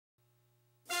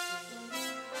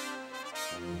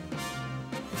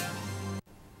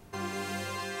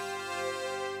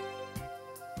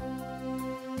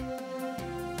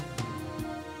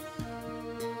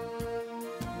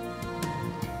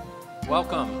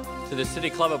Welcome to the City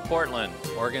Club of Portland,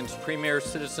 Oregon's premier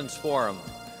citizens forum.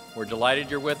 We're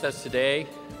delighted you're with us today.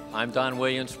 I'm Don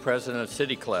Williams, president of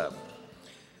City Club.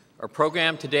 Our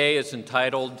program today is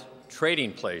entitled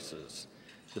Trading Places,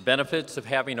 the benefits of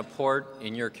having a port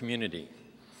in your community.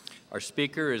 Our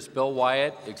speaker is Bill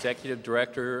Wyatt, executive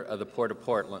director of the Port of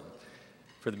Portland.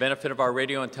 For the benefit of our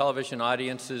radio and television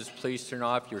audiences, please turn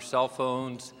off your cell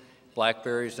phones,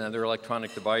 Blackberries, and other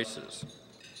electronic devices.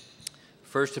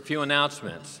 First, a few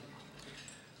announcements.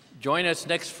 Join us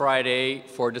next Friday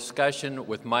for a discussion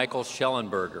with Michael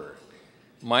Schellenberger.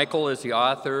 Michael is the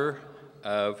author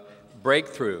of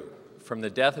Breakthrough: From the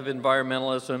Death of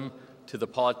Environmentalism to the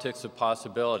Politics of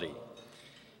Possibility.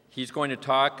 He's going to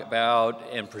talk about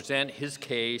and present his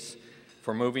case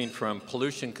for moving from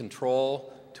pollution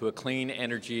control to a clean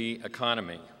energy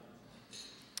economy.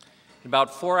 In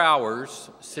about 4 hours,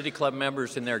 City Club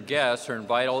members and their guests are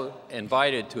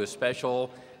invited to a special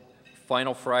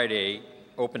Final Friday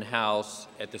open house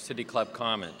at the City Club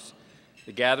Commons.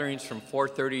 The gathering's from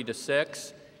 4:30 to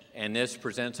 6, and this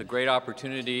presents a great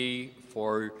opportunity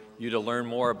for you to learn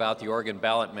more about the Oregon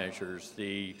ballot measures.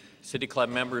 The City Club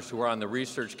members who are on the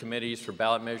research committees for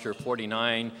ballot measure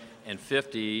 49 and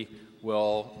 50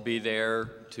 will be there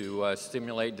to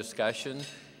stimulate discussion,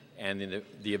 and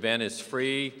the event is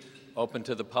free, open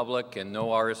to the public, and no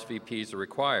RSVPs are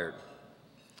required.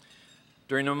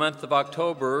 During the month of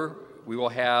October, we will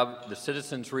have the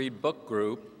Citizens Read book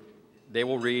group. They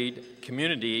will read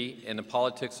Community and the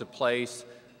Politics of Place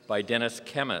by Daniel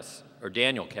Kemmis.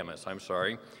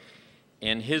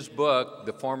 In his book,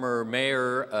 the former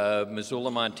mayor of Missoula,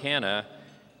 Montana,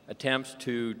 attempts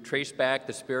to trace back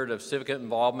the spirit of civic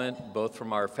involvement both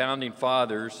from our founding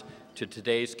fathers to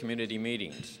today's community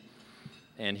meetings.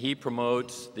 And he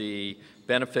promotes the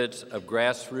benefits of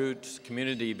grassroots,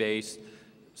 community-based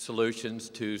solutions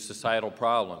to societal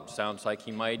problems. Sounds like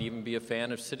he might even be a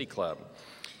fan of City Club.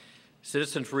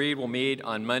 Citizens Read will meet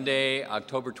on Monday,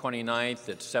 October 29th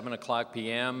at 7:00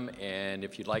 p.m. And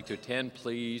if you'd like to attend,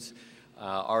 please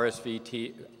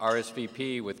RSVP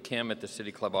with Kim at the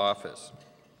City Club office.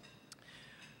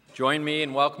 Join me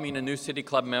in welcoming a new City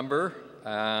Club member,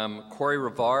 Corey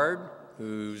Rivard,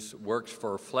 who works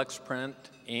for FlexPrint,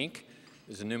 Inc.,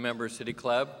 is a new member of City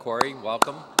Club. Corey,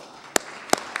 welcome.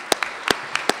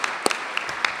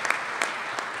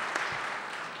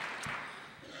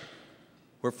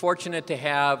 We're fortunate to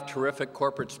have terrific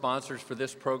corporate sponsors for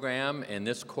this program, and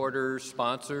this quarter's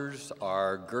sponsors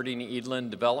are Girding Edlin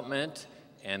Development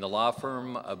and the law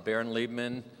firm of Barron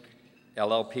Liebman,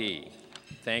 LLP.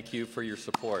 Thank you for your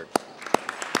support.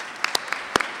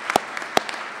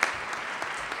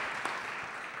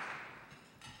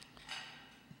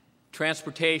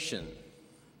 Transportation,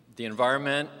 the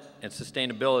environment and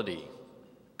sustainability,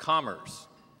 commerce,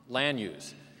 land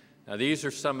use. Now, these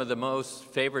are some of the most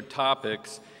favorite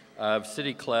topics of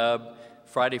City Club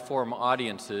Friday Forum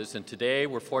audiences, and today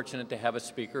we're fortunate to have a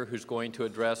speaker who's going to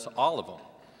address all of them.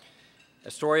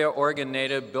 Astoria, Oregon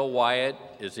native Bill Wyatt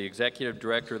is the executive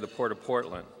director of the Port of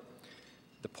Portland.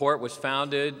 The port was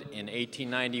founded in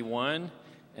 1891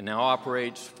 and now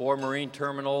operates 4 marine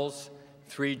terminals,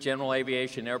 3 general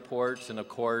aviation airports, and of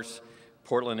course,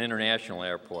 Portland International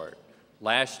Airport.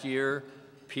 Last year,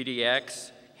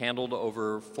 PDX handled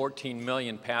over 14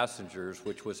 million passengers,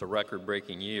 which was a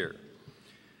record-breaking year.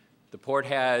 The port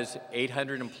has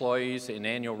 800 employees and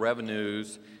annual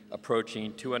revenues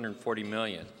approaching $240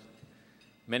 million.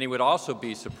 Many would also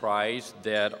be surprised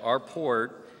that our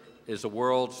port is the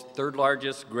world's 3rd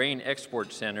largest grain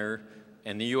export center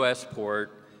and the U.S.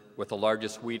 port with the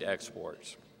largest wheat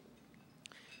exports.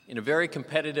 In a very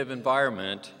competitive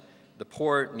environment, the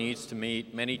port needs to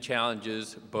meet many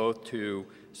challenges both to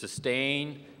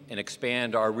sustain and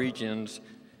expand our region's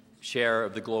share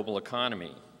of the global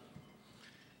economy.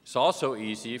 It's also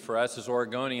easy for us as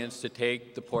Oregonians to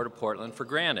take the Port of Portland for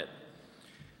granted.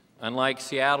 Unlike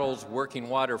Seattle's working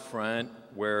waterfront,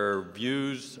 where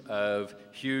views of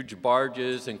huge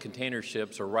barges and container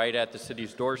ships are right at the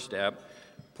city's doorstep,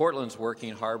 Portland's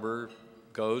working harbor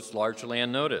goes largely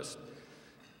unnoticed.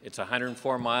 It's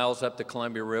 104 miles up the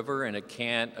Columbia River, and it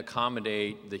can't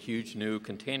accommodate the huge new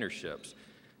container ships.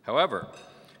 However,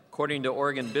 according to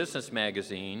Oregon Business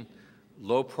Magazine,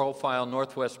 low-profile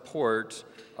Northwest ports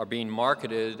are being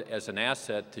marketed as an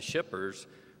asset to shippers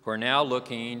who are now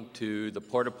looking to the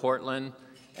Port of Portland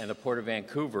and the Port of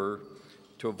Vancouver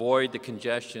to avoid the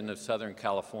congestion of Southern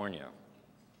California.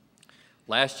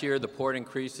 Last year, the port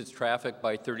increased its traffic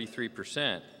by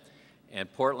 33%,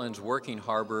 and Portland's working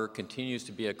harbor continues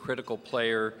to be a critical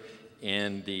player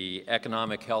in the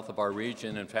economic health of our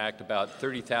region. In fact, about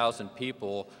 30,000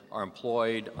 people are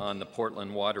employed on the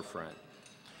Portland waterfront.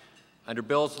 Under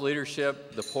Bill's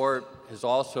leadership, the port has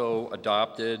also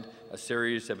adopted a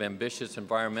series of ambitious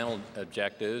environmental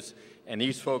objectives, and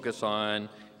these focus on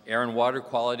air and water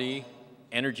quality,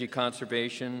 energy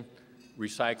conservation,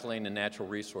 recycling, and natural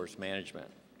resource management.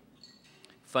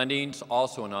 Funding's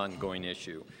also an ongoing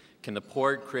issue. Can the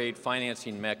port create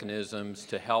financing mechanisms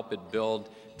to help it build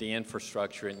the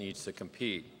infrastructure it needs to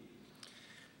compete?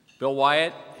 Bill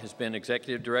Wyatt has been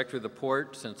executive director of the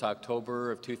port since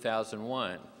October of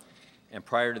 2001. And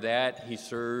prior to that, he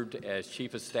served as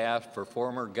chief of staff for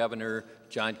former Governor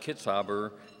John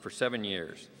Kitzhaber for 7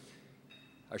 years.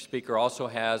 Our speaker also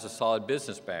has a solid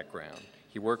business background.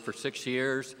 He worked for 6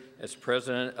 years as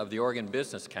president of the Oregon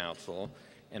Business Council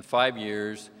and 5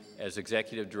 years as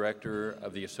executive director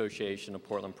of the Association of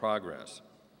Portland Progress.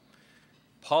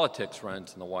 Politics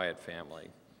runs in the Wyatt family.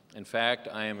 In fact,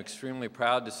 I am extremely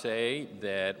proud to say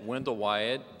that Wendell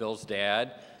Wyatt, Bill's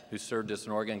dad, who served as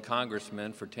an Oregon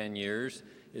congressman for 10 years,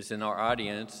 is in our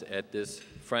audience at this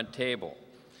front table.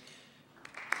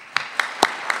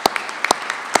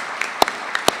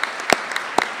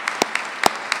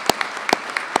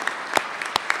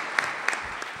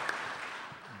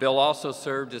 Bill also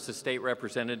served as a state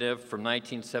representative from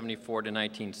 1974 to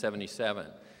 1977.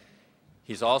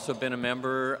 He's also been a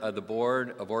member of the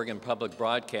board of Oregon Public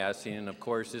Broadcasting, and of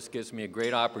course this gives me a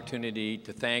great opportunity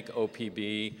to thank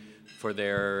OPB for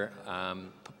their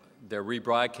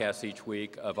rebroadcast each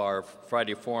week of our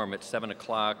Friday Forum at 7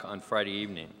 o'clock on Friday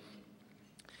evening.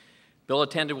 Bill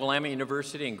attended Willamette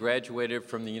University and graduated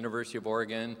from the University of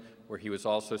Oregon, where he was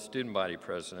also student body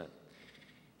president.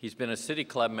 He's been a City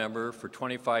Club member for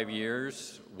 25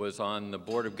 years, was on the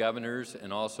Board of Governors,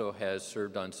 and also has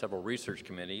served on several research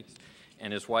committees.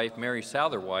 And his wife, Mary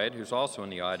Souther Wyatt, who's also in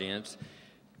the audience,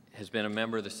 has been a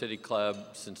member of the City Club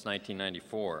since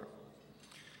 1994.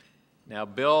 Now,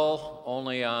 Bill,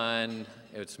 only on,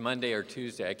 it's Monday or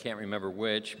Tuesday, I can't remember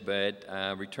which, but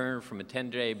returned from a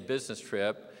 10-day business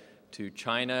trip to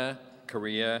China,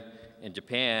 Korea, and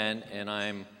Japan, and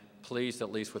I'm pleased,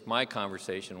 at least with my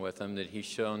conversation with him, that he's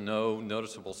shown no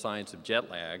noticeable signs of jet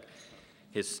lag.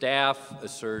 His staff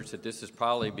asserts that this is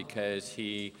probably because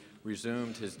he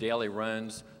resumed his daily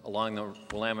runs along the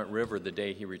Willamette River the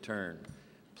day he returned.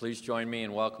 Please join me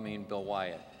in welcoming Bill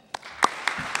Wyatt.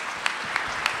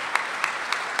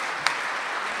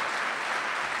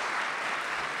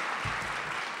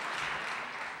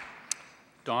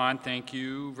 Don, thank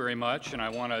you very much, and I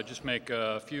want to just make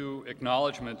a few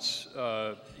acknowledgments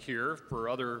here for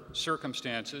other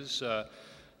circumstances.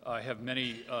 I have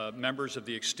many members of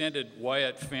the extended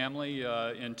Wyatt family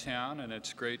in town, and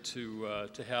it's great to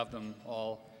have them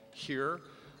all here.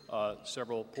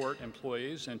 Several port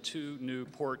employees and 2 new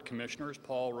port commissioners,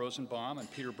 Paul Rosenbaum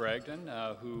and Peter Bragdon,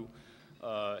 who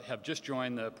have just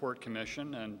joined the Port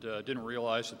Commission and didn't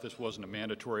realize that this wasn't a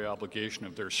mandatory obligation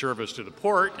of their service to the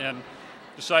port, and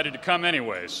decided to come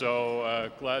anyway,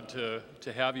 so glad to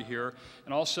have you here.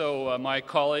 And also my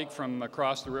colleague from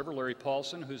across the river, Larry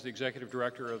Paulson, who's the executive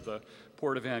director of the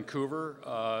Port of Vancouver,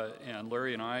 and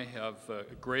Larry and I have a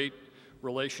great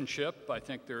relationship. I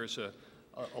think there's a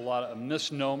lot of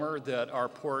misnomer that our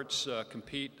ports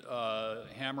compete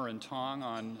hammer and tong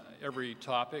on every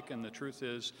topic, and the truth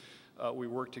is we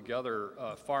work together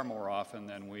far more often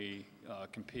than we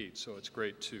compete, so it's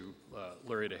great to,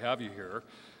 Larry, to have you here.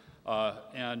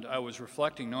 And I was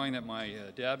reflecting, knowing that my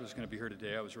dad was going to be here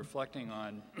today, I was reflecting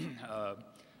on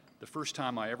the first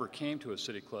time I ever came to a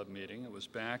City Club meeting. It was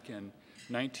back in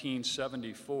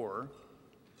 1974,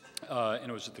 and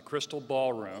it was at the Crystal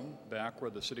Ballroom, back where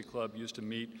the City Club used to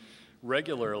meet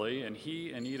regularly, and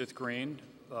he and Edith Green,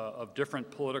 of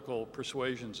different political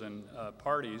persuasions and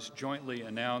parties, jointly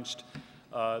announced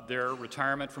their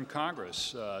retirement from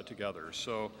Congress together.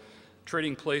 So,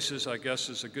 Trading Places, I guess,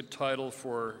 is a good title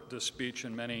for this speech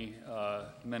in many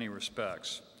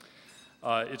respects.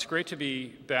 It's great to be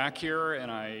back here,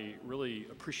 and I really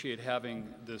appreciate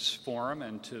having this forum.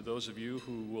 And to those of you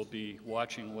who will be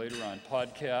watching later on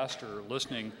podcast or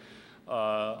listening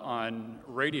on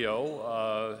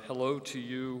radio, hello to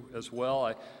you as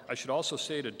well. I should also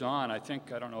say to Don, I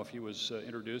don't know if he was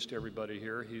introduced to everybody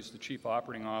here, he's the Chief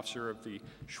Operating Officer of the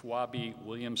Schwabe,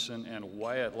 Williamson, and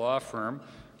Wyatt law firm,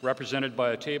 represented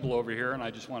by a table over here, and I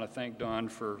just want to thank Don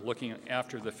for looking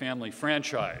after the family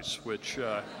franchise, which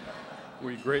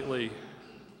we greatly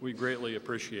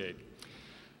appreciate.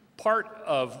 Part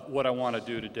of what I want to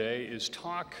do today is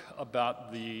talk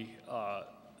about the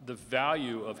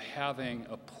value of having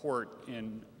a port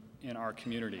in our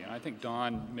community. And I think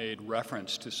Don made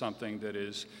reference to something that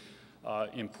is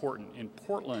important. In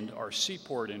Portland, our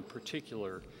seaport in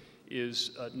particular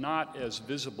is not as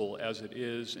visible as it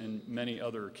is in many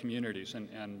other communities.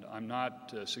 And I'm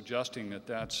not suggesting that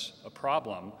that's a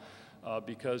problem,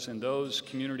 because in those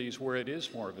communities where it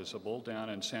is more visible, down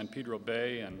in San Pedro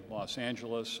Bay and Los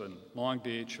Angeles and Long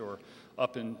Beach or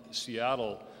up in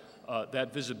Seattle,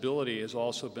 that visibility has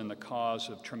also been the cause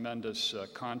of tremendous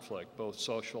conflict, both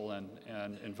social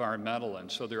and environmental.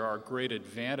 And so there are great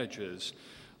advantages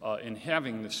in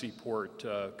having the seaport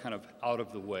kind of out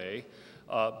of the way.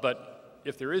 But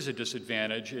if there is a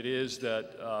disadvantage, it is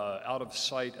that out of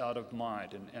sight, out of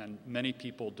mind, and many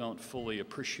people don't fully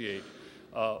appreciate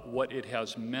what it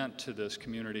has meant to this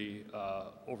community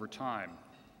over time.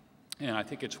 And I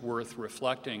think it's worth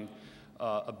reflecting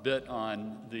a bit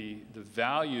on the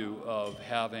value of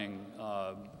having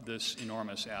this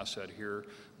enormous asset here,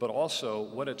 but also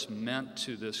what it's meant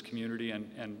to this community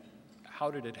and how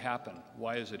did it happen?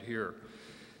 Why is it here?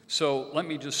 So let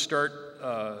me just start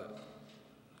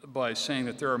by saying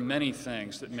that there are many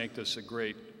things that make this a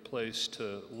great place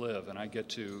to live, and I get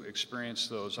to experience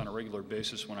those on a regular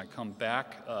basis when I come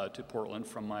back to Portland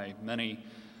from my many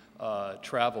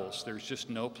travels. There's just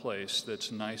no place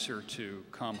that's nicer to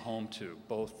come home to,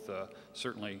 both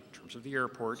certainly in terms of the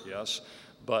airport, yes,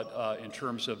 but in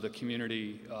terms of the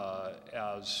community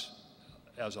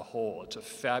as a whole. It's a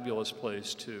fabulous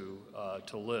place to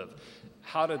live.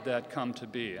 How did that come to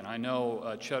be? And I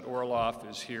know Chet Orloff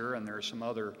is here, and there are some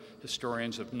other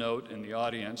historians of note in the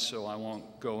audience, so I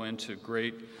won't go into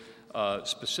great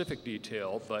specific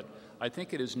detail, but I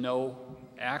think it is no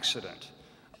accident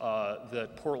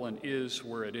that Portland is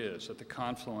where it is, at the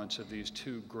confluence of these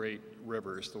two great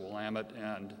rivers, the Willamette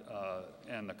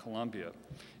and the Columbia.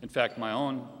 In fact, my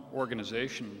own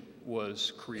organization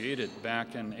was created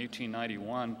back in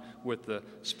 1891 with the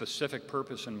specific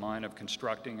purpose in mind of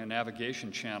constructing a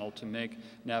navigation channel to make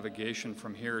navigation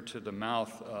from here to the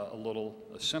mouth a little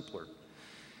simpler.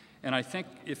 And I think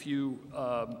if you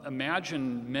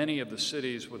imagine many of the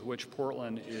cities with which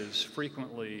Portland is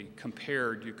frequently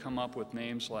compared, you come up with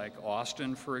names like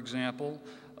Austin, for example,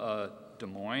 Des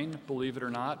Moines, believe it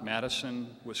or not, Madison,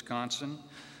 Wisconsin.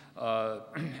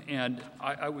 And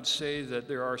I would say that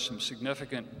there are some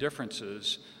significant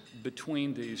differences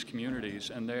between these communities,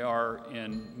 and they are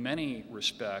in many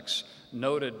respects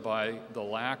noted by the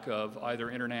lack of either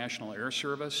international air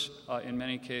service in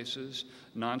many cases,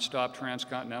 nonstop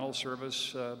transcontinental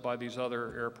service by these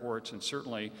other airports, and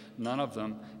certainly none of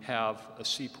them have a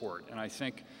seaport. And I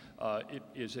think it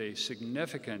is a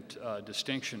significant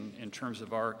distinction in terms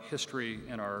of our history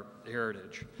and our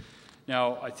heritage.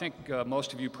 Now, I think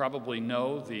most of you probably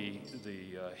know the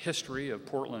history of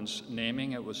Portland's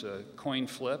naming. It was a coin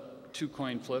flip, two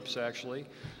coin flips actually.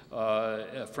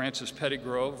 Francis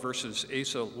Pettygrove versus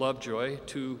Asa Lovejoy,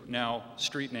 two now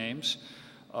street names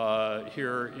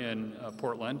here in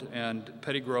Portland, and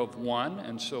Pettygrove won,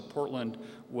 and so Portland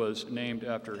was named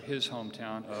after his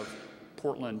hometown of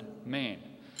Portland, Maine.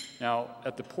 Now,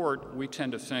 at the port, we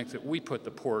tend to think that we put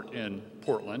the port in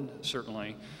Portland,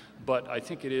 certainly, but I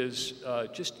think it is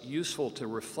just useful to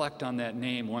reflect on that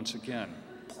name once again,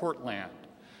 Portland.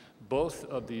 Both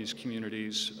of these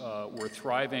communities were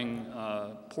thriving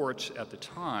ports at the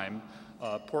time.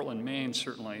 Portland, Maine,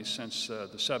 certainly since the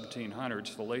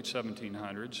 1700s, the late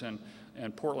 1700s,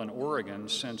 and Portland, Oregon,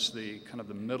 since the kind of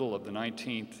the middle of the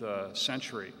 19th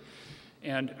century.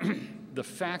 And the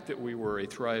fact that we were a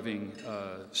thriving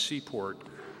seaport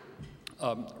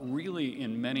really,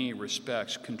 in many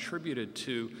respects, contributed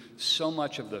to so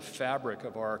much of the fabric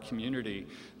of our community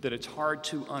that it's hard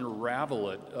to unravel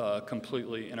it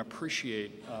completely and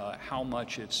appreciate how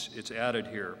much it's added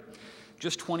here.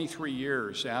 Just 23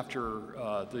 years after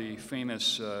the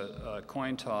famous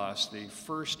coin toss, the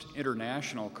first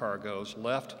international cargoes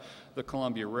left the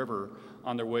Columbia River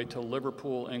on their way to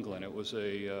Liverpool, England. It was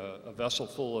a vessel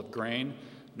full of grain.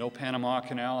 No Panama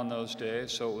Canal in those days,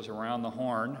 so it was around the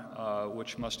Horn,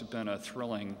 which must have been a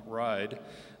thrilling ride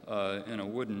in a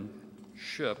wooden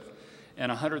ship. And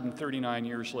 139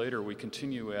 years later, we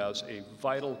continue as a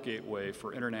vital gateway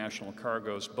for international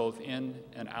cargoes, both in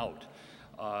and out.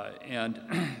 And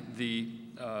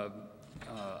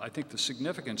I think the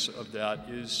significance of that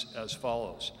is as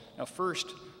follows. Now, first,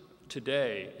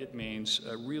 today, it means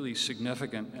a really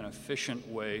significant and efficient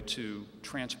way to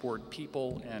transport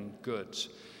people and goods.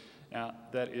 Now,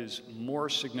 that is more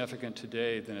significant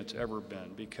today than it's ever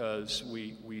been because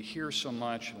we hear so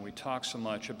much and we talk so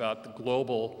much about the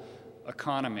global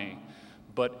economy,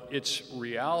 but its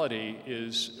reality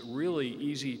is really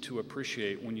easy to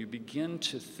appreciate when you begin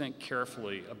to think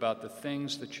carefully about the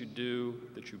things that you do,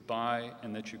 that you buy,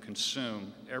 and that you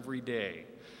consume every day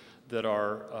that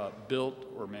are built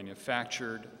or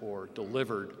manufactured or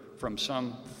delivered from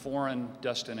some foreign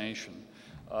destination.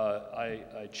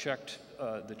 I checked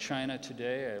the China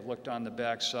today. I looked on the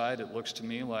back side. It looks to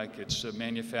me like it's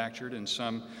manufactured in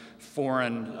some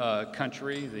foreign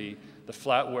country. The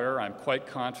flatware, I'm quite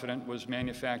confident, was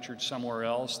manufactured somewhere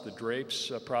else. The drapes,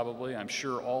 probably. I'm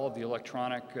sure all of the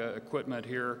electronic equipment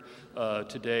here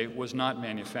today was not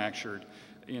manufactured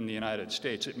in the United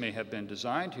States. It may have been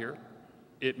designed here.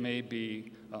 It may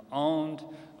be owned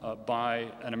by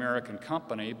an American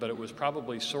company, but it was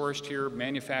probably sourced here,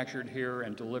 manufactured here,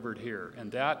 and delivered here.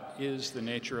 And that is the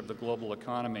nature of the global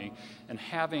economy. And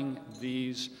having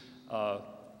these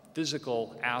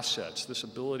physical assets, this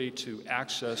ability to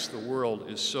access the world,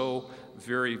 is so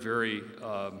very, very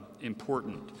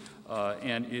important.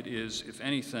 And it is, if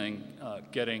anything,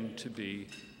 getting to be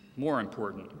more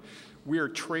important. We are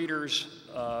traders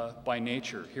by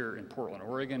nature here in Portland.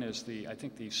 Oregon is I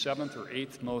think the 7th or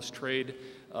 8th most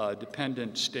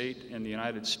trade-dependent state in the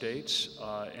United States,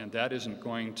 and that isn't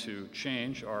going to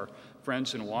change. Our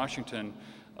friends in Washington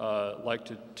like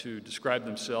to describe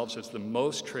themselves as the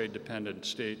most trade-dependent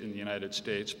state in the United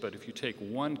States, but if you take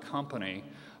one company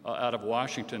out of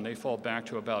Washington, they fall back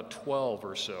to about 12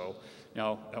 or so.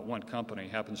 Now, that one company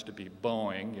happens to be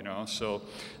Boeing, you know, so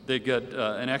they get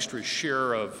an extra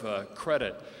share of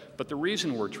credit. But the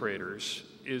reason we're traders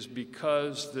is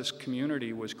because this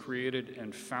community was created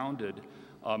and founded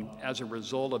as a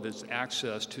result of its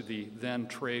access to the then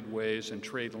tradeways and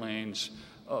trade lanes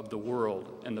of the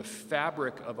world. And the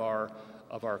fabric of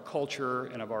our culture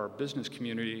and of our business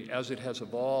community, as it has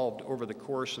evolved over the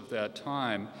course of that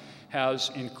time,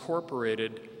 has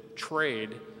incorporated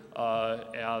trade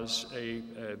as a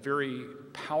very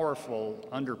powerful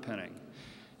underpinning.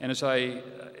 And as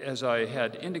I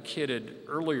had indicated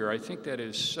earlier, I think that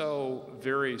is so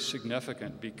very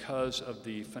significant because of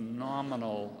the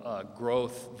phenomenal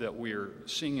growth that we're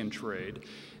seeing in trade,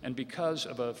 and because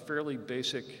of a fairly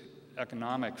basic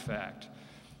economic fact.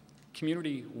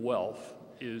 Community wealth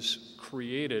is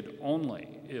created only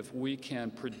if we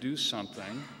can produce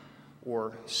something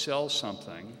or sell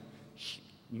something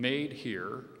made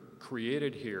here,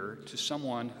 created here, to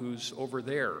someone who's over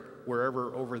there,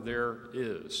 wherever over there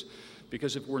is.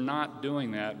 Because if we're not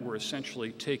doing that, we're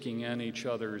essentially taking in each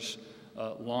other's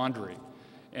laundry.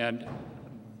 And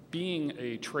being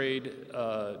a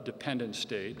trade-dependent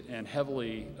state and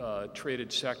heavily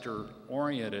traded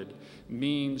sector-oriented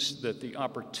means that the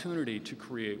opportunity to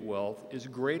create wealth is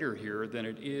greater here than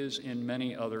it is in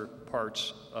many other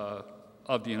parts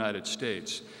of the United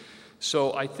States.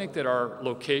 So I think that our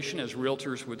location, as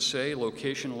realtors would say,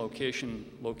 location, location,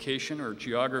 location, or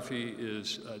geography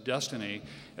is destiny,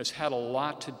 has had a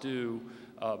lot to do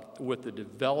with the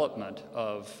development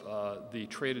of the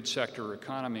traded sector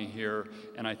economy here,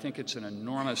 and I think it's an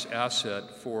enormous asset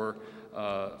for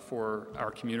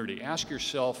our community. Ask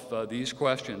yourself these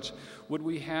questions. Would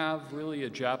we have really a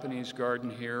Japanese garden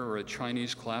here or a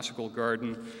Chinese classical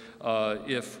garden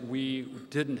if we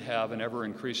didn't have an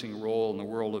ever-increasing role in the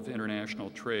world of international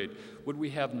trade? Would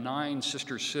we have 9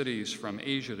 sister cities from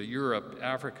Asia to Europe,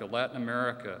 Africa, Latin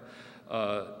America,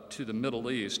 to the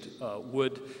Middle East?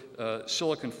 Would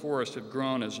Silicon Forest have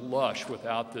grown as lush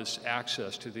without this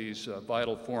access to these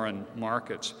vital foreign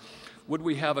markets? Would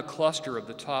we have a cluster of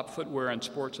the top footwear and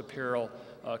sports apparel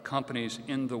companies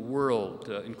in the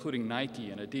world, including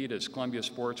Nike and Adidas, Columbia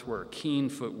Sportswear, Keen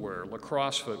Footwear,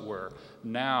 Lacrosse Footwear,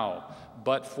 now,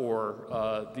 but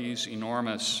for these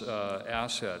enormous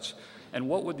assets? And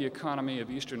what would the economy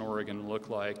of Eastern Oregon look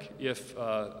like if,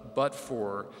 but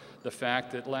for the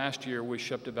fact that last year we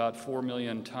shipped about 4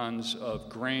 million tons of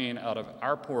grain out of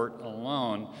our port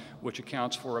alone, which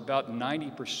accounts for about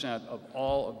 90% of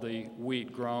all of the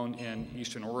wheat grown in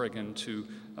Eastern Oregon to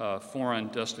foreign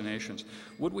destinations?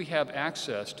 Would we have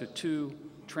access to 2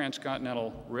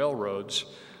 transcontinental railroads,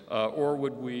 or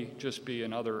would we just be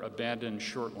another abandoned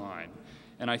short line?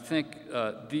 And I think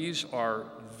these are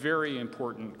very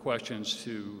important questions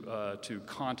to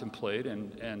contemplate,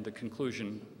 and the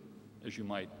conclusion, as you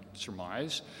might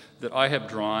surmise, that I have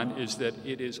drawn is that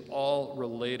it is all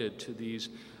related to these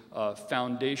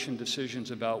foundation decisions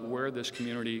about where this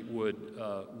community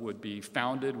would be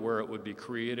founded, where it would be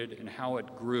created, and how it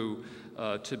grew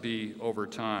to be over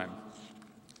time.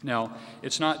 Now,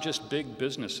 it's not just big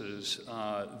businesses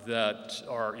that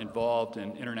are involved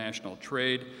in international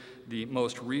trade. The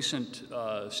most recent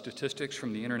statistics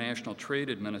from the International Trade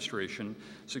Administration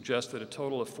suggest that a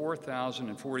total of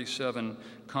 4,047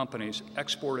 companies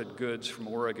exported goods from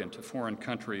Oregon to foreign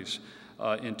countries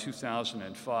in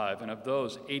 2005, and of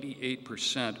those,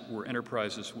 88% were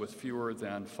enterprises with fewer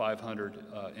than 500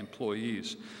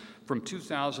 employees. From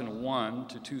 2001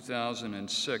 to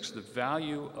 2006, the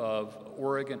value of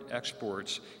Oregon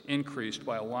exports increased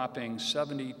by a whopping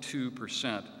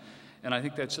 72%. And I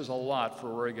think that says a lot for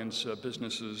Oregon's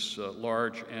businesses,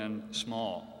 large and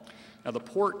small. Now, the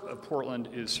Port of Portland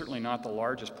is certainly not the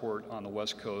largest port on the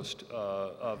west coast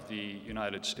of the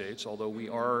United States, although we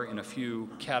are in a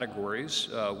few categories.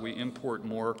 We import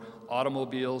more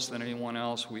automobiles than anyone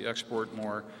else. We export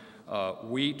more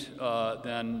wheat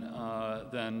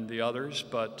than the others,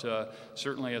 but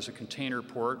certainly as a container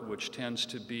port, which tends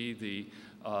to be the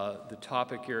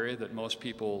topic area that most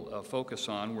people focus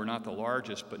on, we're not the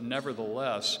largest, but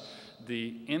nevertheless,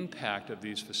 the impact of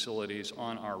these facilities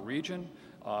on our region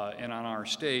and on our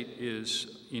state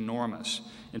is enormous.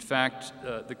 In fact,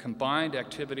 the combined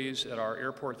activities at our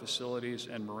airport facilities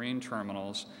and marine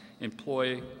terminals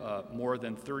employ more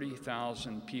than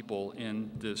 30,000 people in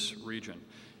this region.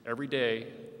 Every day,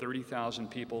 30,000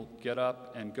 people get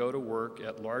up and go to work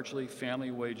at largely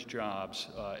family wage jobs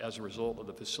as a result of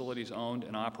the facilities owned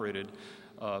and operated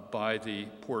by the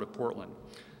Port of Portland.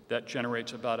 That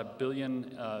generates about $1.7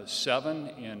 billion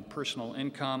in personal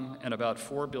income and about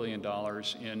 $4 billion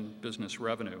in business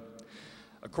revenue.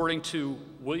 According to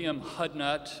William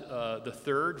Hudnut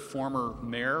III, former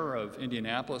mayor of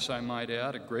Indianapolis, I might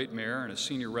add, a great mayor and a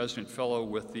senior resident fellow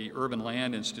with the Urban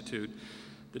Land Institute,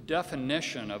 the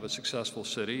definition of a successful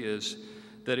city is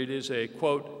that it is a,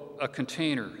 quote, a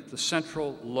container, the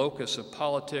central locus of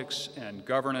politics and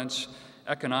governance,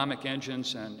 economic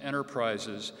engines and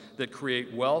enterprises that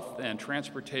create wealth and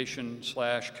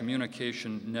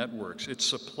transportation/communication networks. It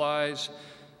supplies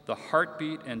the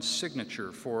heartbeat and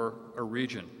signature for a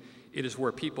region. It is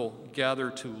where people gather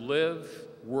to live,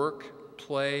 work,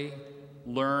 play,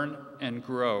 learn, and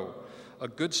grow. A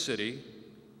good city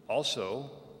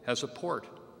also has a port,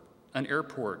 an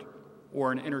airport,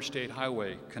 or an interstate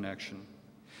highway connection.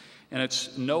 And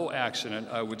it's no accident,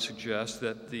 I would suggest,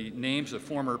 that the names of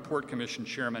former Port Commission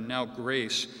chairmen now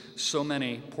grace so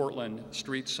many Portland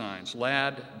street signs.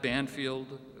 Ladd,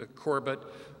 Banfield, Corbett.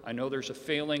 I know there's a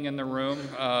failing in the room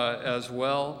as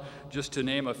well, just to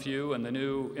name a few. And the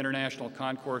new International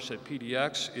Concourse at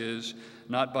PDX is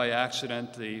not by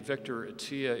accident the Victor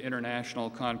Atiyeh International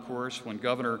Concourse. When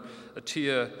Governor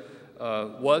Atiyeh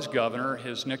was governor,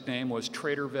 his nickname was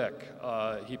Trader Vic.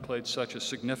 He played such a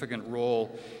significant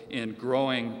role in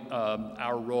growing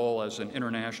our role as an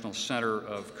international center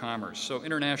of commerce. So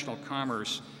international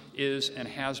commerce is and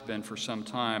has been for some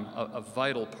time a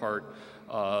vital part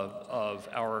of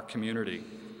our community.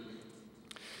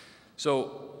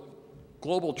 So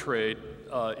global trade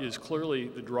is clearly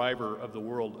the driver of the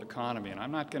world economy, and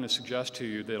I'm not going to suggest to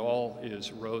you that all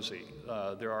is rosy.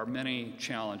 There are many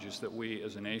challenges that we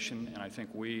as a nation, and I think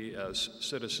we as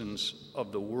citizens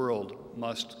of the world,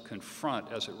 must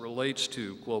confront as it relates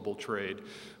to global trade,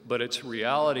 but its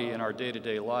reality in our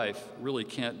day-to-day life really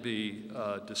can't be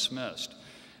dismissed.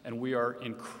 And we are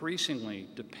increasingly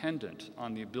dependent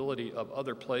on the ability of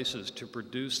other places to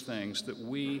produce things that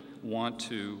we want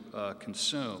to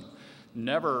consume.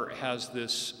 Never has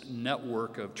this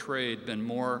network of trade been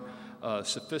more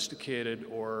sophisticated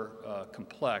or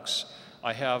complex.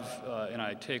 I have, and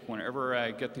I take whenever I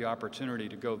get the opportunity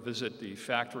to go visit the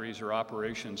factories or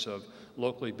operations of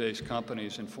locally based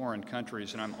companies in foreign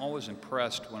countries, and I'm always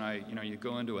impressed when you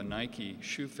go into a Nike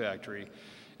shoe factory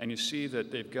and you see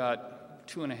that they've got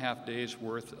 2.5 days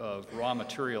worth of raw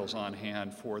materials on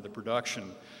hand for the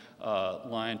production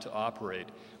line to operate,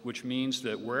 which means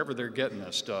that wherever they're getting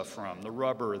this stuff from, the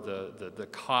rubber, the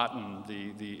cotton,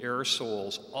 the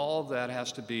aerosols, all of that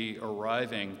has to be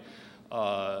arriving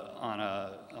on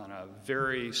a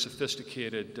very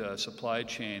sophisticated supply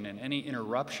chain, and any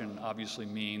interruption obviously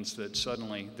means that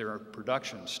suddenly their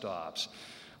production stops.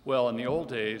 Well, in the old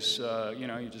days,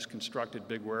 you just constructed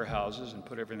big warehouses and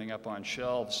put everything up on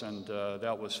shelves, and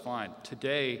that was fine.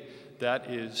 Today, that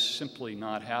is simply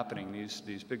not happening.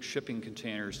 These big shipping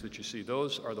containers that you see,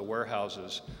 those are the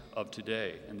warehouses of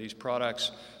today, and these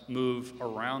products move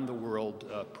around the world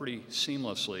pretty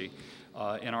seamlessly,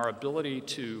 and our ability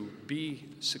to be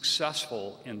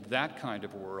successful in that kind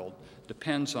of world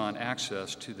depends on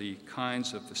access to the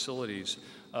kinds of facilities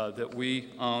that we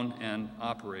own and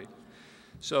operate.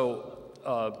 So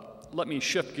let me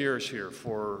shift gears here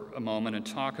for a moment and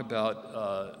talk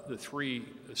about the three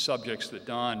subjects that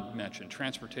Don mentioned.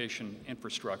 Transportation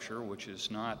infrastructure, which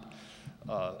is not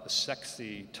a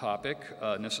sexy topic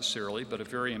necessarily, but a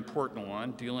very important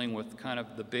one, dealing with kind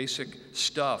of the basic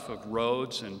stuff of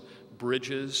roads and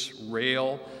bridges,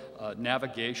 rail,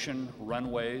 navigation,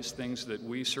 runways, things that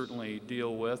we certainly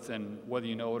deal with, and whether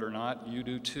you know it or not, you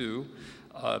do too.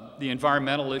 The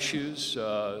environmental issues,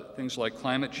 things like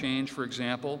climate change, for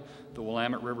example, the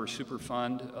Willamette River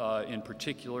Superfund in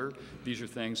particular, these are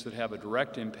things that have a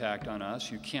direct impact on us.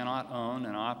 You cannot own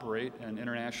and operate an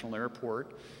international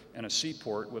airport and a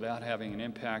seaport without having an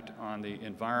impact on the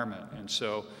environment. And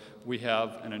so we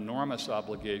have an enormous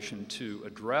obligation to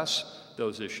address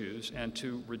those issues and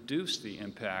to reduce the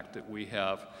impact that we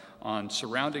have on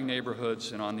surrounding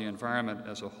neighborhoods and on the environment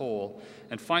as a whole.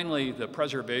 And finally, the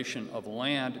preservation of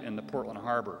land in the Portland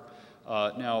Harbor.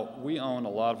 Now, we own a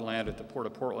lot of land at the Port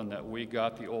of Portland that we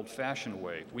got the old-fashioned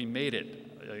way. We made it,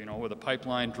 with a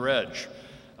pipeline dredge.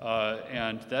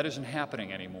 And that isn't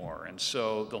happening anymore. And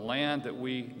so the land that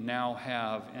we now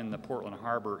have in the Portland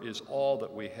Harbor is all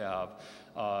that we have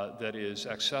that is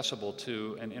accessible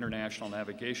to an international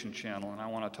navigation channel. And I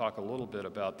want to talk a little bit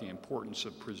about the importance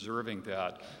of preserving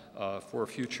that for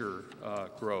future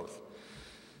growth.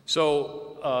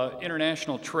 So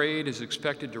international trade is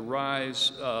expected to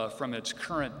rise from its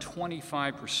current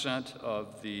 25%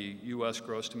 of the U.S.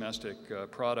 gross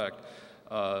domestic product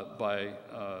by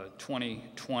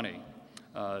 2020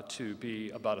 to be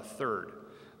about a third.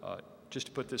 Just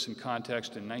to put this in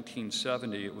context, in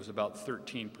 1970 it was about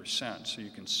 13%, so you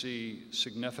can see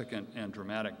significant and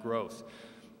dramatic growth.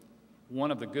 One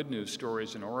of the good news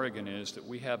stories in Oregon is that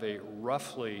we have a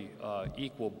roughly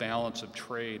equal balance of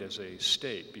trade as a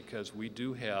state, because we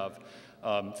do have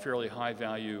fairly high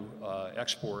value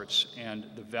exports, and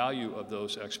the value of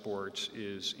those exports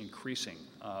is increasing,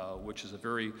 which is a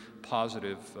very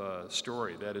positive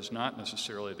story. That is not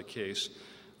necessarily the case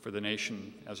for the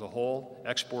nation as a whole.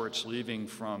 Exports leaving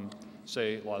from,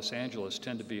 say, Los Angeles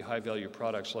tend to be high value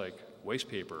products like waste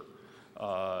paper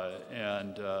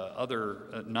and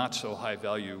other not so high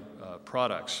value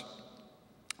products.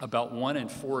 About 1 in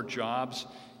 4 jobs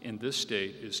in this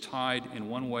state is tied in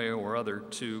one way or other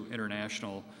to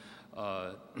international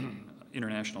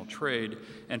trade,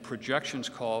 and projections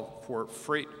call for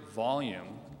freight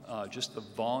volume, just the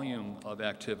volume of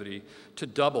activity, to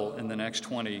double in the next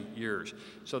 20 years.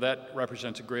 So that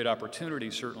represents a great opportunity,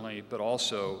 certainly, but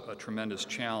also a tremendous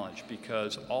challenge,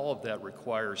 because all of that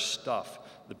requires stuff.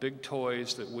 The big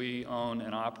toys that we own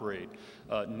and operate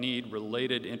need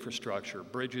related infrastructure,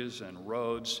 bridges and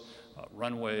roads,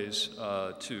 runways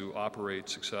to operate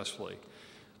successfully.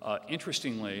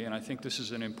 Interestingly, and I think this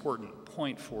is an important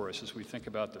point for us as we think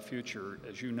about the future,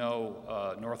 as you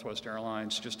know, Northwest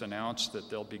Airlines just announced that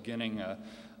they'll be beginning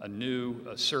a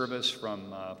new service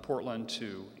from Portland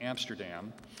to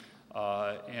Amsterdam.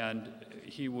 And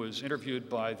he was interviewed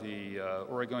by the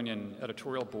Oregonian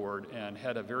editorial board and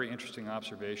had a very interesting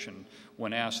observation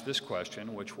when asked this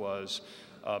question, which was,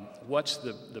 what's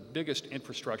the biggest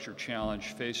infrastructure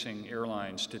challenge facing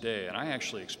airlines today? And I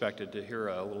actually expected to hear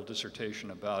a little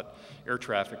dissertation about air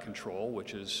traffic control,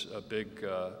 which is a big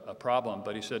problem,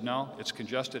 but he said, no, it's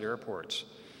congested airports.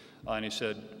 And he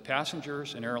said,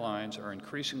 passengers and airlines are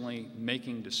increasingly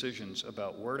making decisions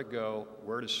about where to go,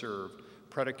 where to serve,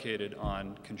 predicated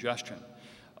on congestion.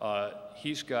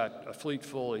 He's got a fleet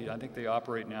full. I think they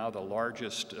operate now the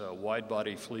largest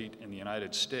wide-body fleet in the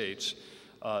United States.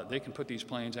 They can put these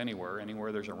planes anywhere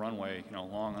there's a runway,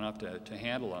 long enough to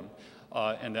handle them.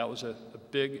 And that was a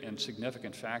big and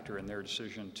significant factor in their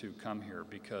decision to come here,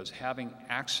 because having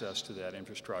access to that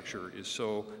infrastructure is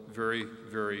so very,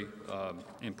 very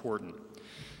important.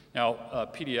 Now,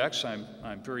 PDX,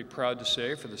 I'm very proud to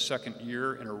say, for the second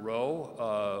year in a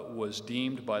row, was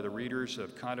deemed by the readers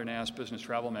of Condé Nast Business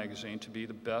Travel magazine to be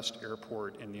the best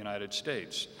airport in the United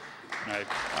States.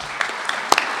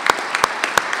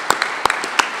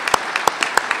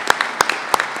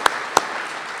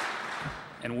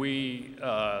 And we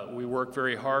work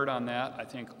very hard on that. I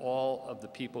think all of the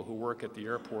people who work at the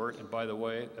airport, and by the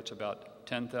way, that's about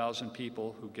 10,000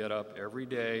 people who get up every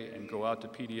day and go out to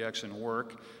PDX and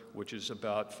work, which is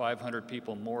about 500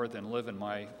 people more than live in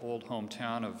my old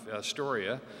hometown of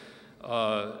Astoria,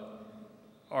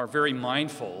 are very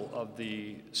mindful of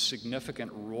the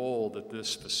significant role that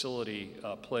this facility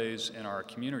plays in our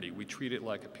community. We treat it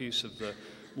like a piece of the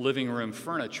living room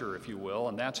furniture, if you will,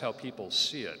 and that's how people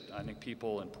see it. I think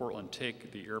people in Portland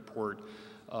take the airport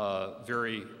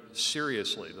very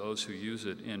seriously, those who use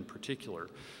it in particular.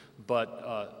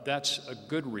 But that's a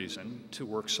good reason to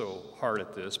work so hard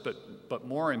at this. But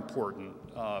more important,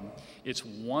 it's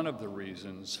one of the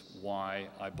reasons why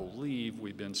I believe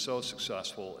we've been so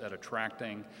successful at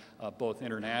attracting both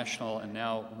international and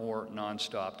now more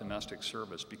nonstop domestic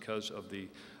service because of the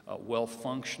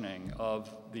well-functioning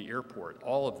of the airport.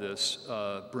 All of this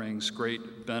brings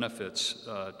great benefits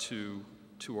to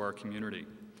our community.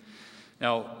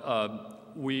 Now,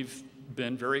 we've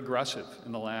been very aggressive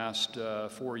in the last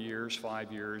 4 years,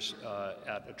 5 years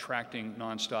at attracting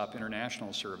nonstop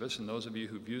international service, and those of you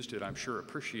who've used it, I'm sure,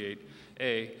 appreciate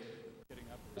getting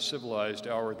up at a civilized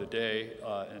hour of the day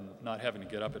and not having to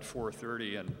get up at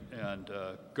 4:30 and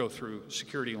go through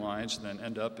security lines and then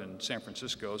end up in San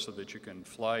Francisco so that you can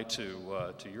fly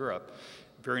to Europe.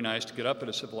 Very nice to get up at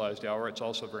a civilized hour. It's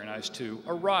also very nice to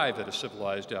arrive at a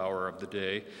civilized hour of the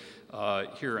day.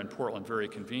 Here in Portland, very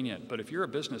convenient. But if you're a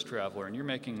business traveler and you're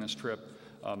making this trip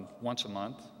once a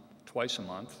month, twice a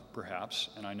month, perhaps,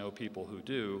 and I know people who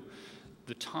do,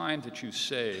 the time that you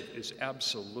save is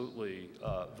absolutely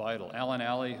vital. Alan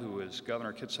Alley, who is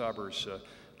Governor Kitzhaber's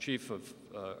chief of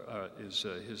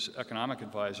his economic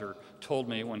advisor, told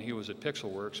me when he was at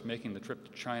Pixelworks making the trip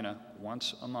to China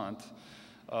once a month,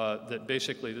 that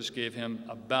basically this gave him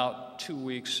about 2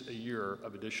 weeks a year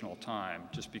of additional time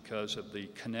just because of the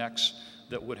connects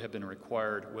that would have been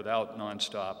required without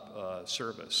nonstop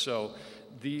service. So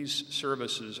these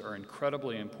services are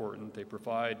incredibly important. They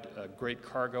provide great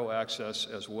cargo access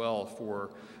as well for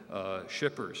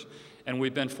shippers. And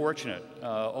we've been fortunate,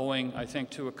 owing, I think,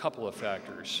 to a couple of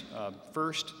factors.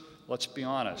 First, let's be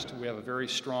honest, we have a very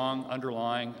strong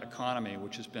underlying economy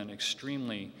which has been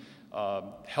extremely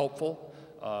helpful.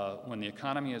 When the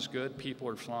economy is good, people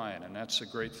are flying, and that's a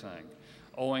great thing.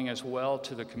 Owing as well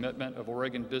to the commitment of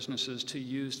Oregon businesses to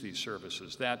use these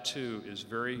services. That, too, is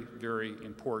very, very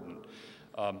important.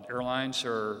 Airlines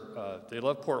they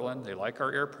love Portland, they like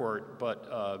our airport,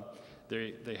 but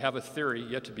they have a theory,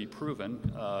 yet to be proven,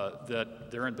 that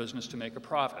they're in business to make a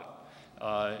profit.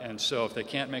 And so if they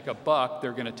can't make a buck,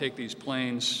 they're going to take these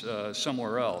planes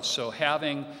somewhere else. So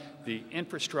having the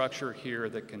infrastructure here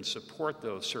that can support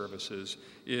those services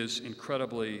is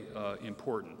incredibly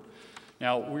important.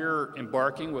 Now, we're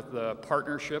embarking with the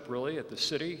partnership, really, at the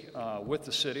city, with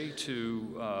the city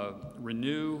to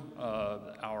renew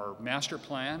our master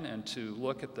plan and to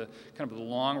look at the kind of the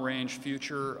long-range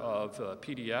future of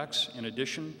PDX. In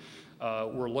addition,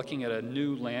 we're looking at a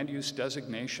new land use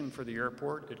designation for the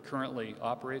airport. It currently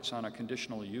operates on a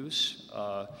conditional use,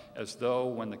 as though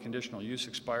when the conditional use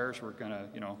expires, we're going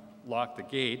to, lock the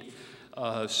gate.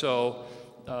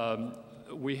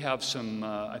 We have some,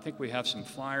 I think we have some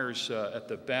flyers at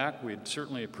the back. We'd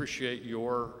certainly appreciate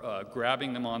your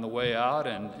grabbing them on the way out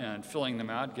and filling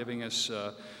them out, giving us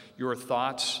your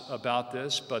thoughts about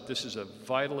this. But this is a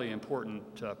vitally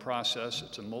important process.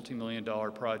 It's a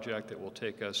multi-million-dollar project that will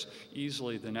take us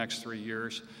easily the next 3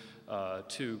 years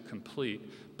to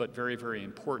complete, but very, very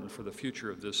important for the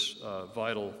future of this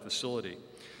vital facility.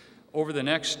 Over the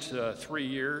next 3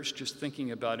 years, just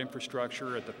thinking about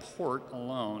infrastructure at the port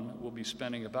alone, we'll be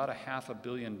spending about $500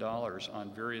 million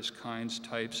on various kinds,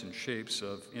 types, and shapes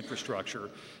of infrastructure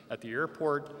at the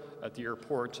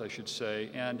airports, I should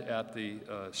say, and at the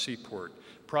seaport.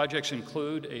 Projects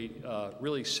include a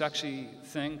really sexy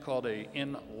thing called a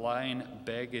in-line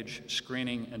baggage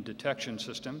screening and detection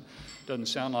system. Doesn't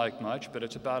sound like much, but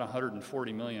it's about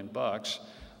 $140 million.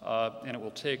 And it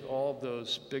will take all of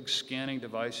those big scanning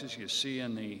devices you see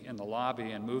in the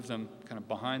lobby and move them kind of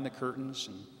behind the curtains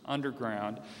and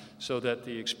underground so that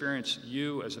the experience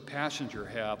you as a passenger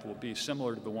have will be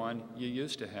similar to the one you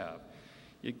used to have.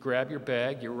 You grab your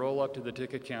bag, you roll up to the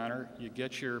ticket counter, you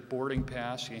get your boarding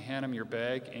pass, you hand them your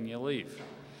bag, and you leave.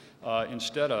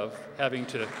 Instead of having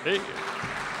to...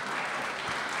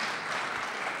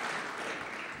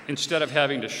 Instead of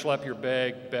having to schlep your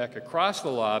bag back across the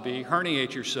lobby,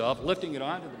 herniate yourself, lifting it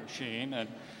onto the machine,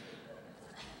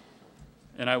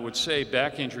 and I would say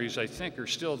back injuries, I think, are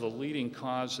still the leading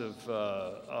cause of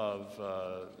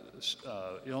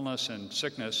illness and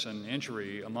sickness and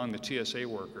injury among the TSA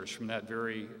workers from that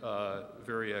very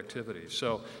activity.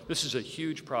 So this is a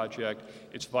huge project.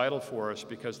 It's vital for us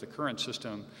because the current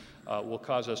system will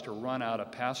cause us to run out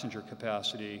of passenger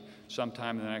capacity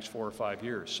sometime in the next 4 or 5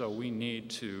 years. So we need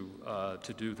to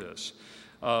do this.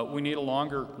 We need a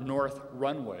longer north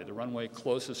runway, the runway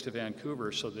closest to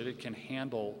Vancouver, so that it can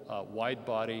handle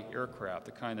wide-body aircraft,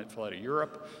 the kind that fly to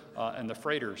Europe, and the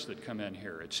freighters that come in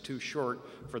here. It's too short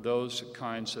for those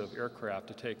kinds of aircraft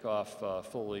to take off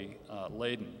fully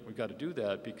laden. We've got to do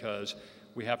that because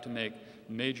we have to make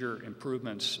major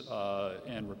improvements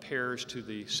and repairs to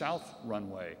the south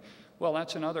runway. Well,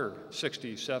 that's another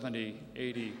 60, 70,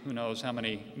 80, who knows how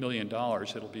many $1 million.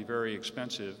 It'll be very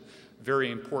expensive,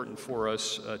 very important for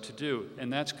us to do.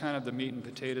 And that's kind of the meat and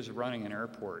potatoes of running an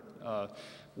airport.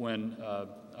 When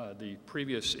the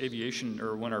previous aviation,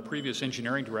 or when our previous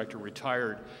engineering director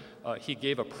retired, he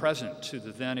gave a present to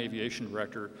the then aviation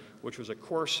director, which was a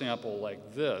core sample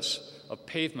like this of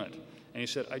pavement. And he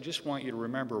said, I just want you to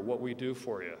remember what we do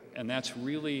for you. And that's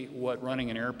really what running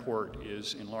an airport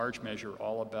is in large measure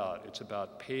all about. It's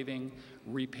about paving,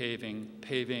 repaving,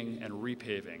 paving, and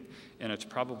repaving. And it's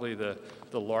probably the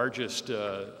largest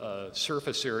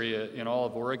surface area in all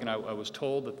of Oregon. I was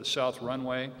told that the South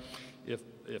Runway, if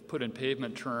put in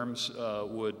pavement terms,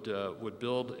 would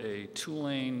build a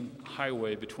 2-lane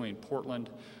highway between Portland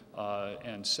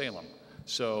and Salem.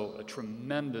 So a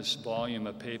tremendous volume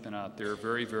of pavement out there,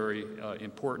 very, very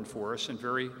important for us and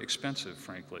very expensive,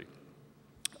 frankly.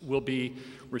 We'll be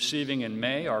receiving in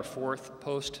May our 4th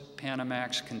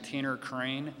post-Panamax container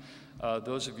crane.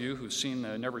 Those of you who've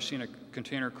never seen a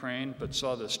container crane but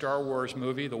saw the Star Wars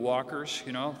movie, The Walkers,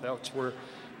 you know, that's where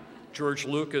George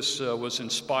Lucas was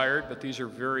inspired, but these are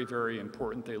very, very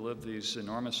important. They lift these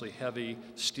enormously heavy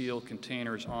steel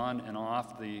containers on and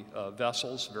off the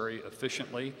vessels very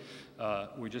efficiently.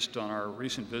 We just, on our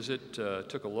recent visit,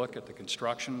 took a look at the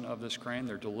construction of this crane.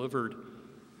 They're delivered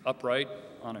upright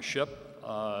on a ship,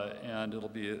 and it'll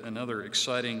be another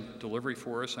exciting delivery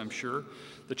for us, I'm sure.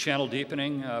 The channel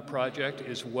deepening project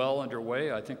is well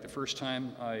underway. I think the first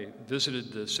time I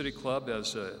visited the City Club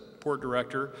as a port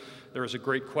director, there was a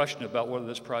great question about whether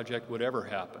this project would ever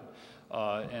happen.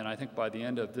 And I think by the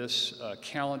end of this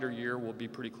calendar year, we'll be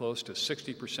pretty close to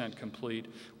 60% complete.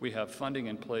 We have funding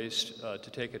in place to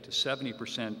take it to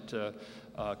 70%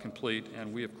 complete,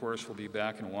 and we, of course, will be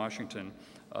back in Washington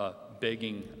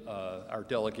begging our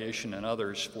delegation and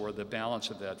others for the balance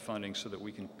of that funding so that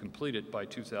we can complete it by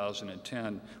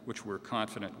 2010, which we're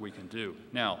confident we can do.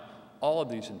 Now, all of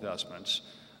these investments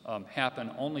happen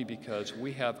only because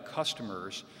we have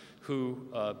customers who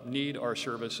need our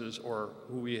services or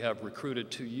who we have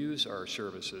recruited to use our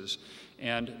services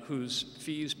and whose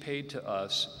fees paid to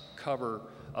us cover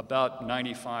about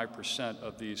 95%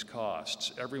 of these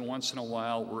costs. Every once in a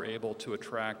while, we're able to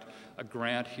attract a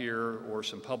grant here or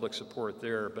some public support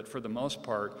there, but for the most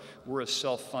part, we're a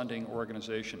self-funding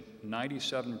organization.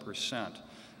 97%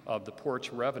 of the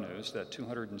port's revenues, that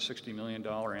 $260 million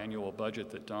annual budget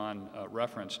that Don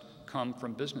referenced, come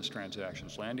from business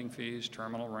transactions, landing fees,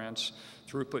 terminal rents,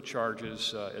 throughput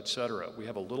charges, et cetera. We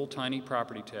have a little tiny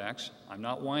property tax. I'm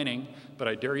not whining, but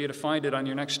I dare you to find it on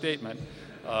your next statement.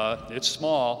 It's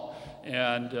small,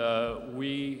 and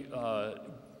we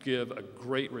give a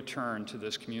great return to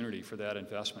this community for that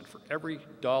investment. For every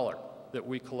dollar that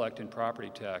we collect in property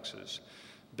taxes,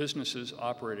 businesses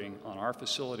operating on our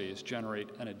facilities generate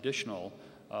an additional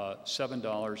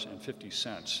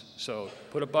 $7.50. So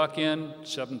put $1 in,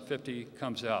 $7.50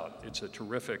 comes out. It's a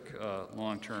terrific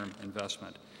long-term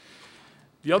investment.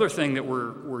 The other thing that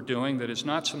we're doing that is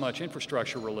not so much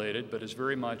infrastructure related, but is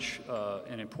very much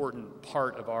an important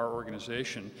part of our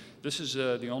organization. This is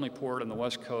the only port on the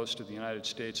west coast of the United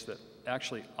States that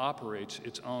actually operates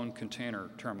its own container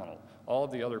terminal. All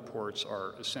of the other ports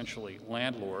are essentially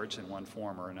landlords in one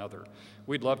form or another.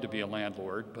 We'd love to be a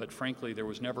landlord, but frankly, there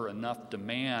was never enough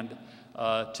demand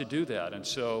to do that. And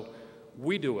so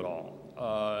we do it all.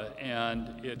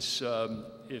 And it's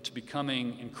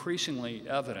becoming increasingly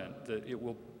evident that it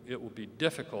will be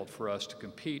difficult for us to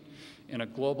compete in a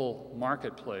global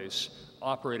marketplace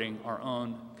operating our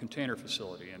own container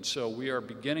facility. And so we are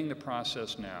beginning the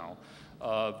process now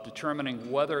of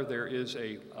determining whether there is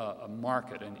a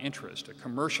market, an interest, a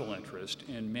commercial interest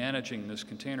in managing this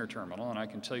container terminal. And I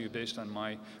can tell you, based on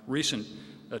my recent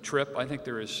trip, I think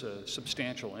there is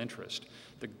substantial interest.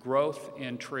 The growth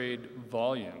in trade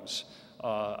volumes,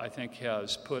 I think,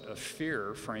 has put a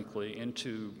fear, frankly,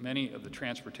 into many of the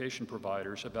transportation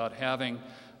providers about having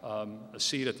a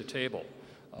seat at the table.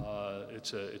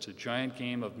 It's a giant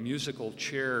game of musical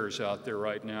chairs out there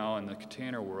right now in the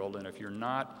container world, and if you're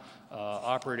not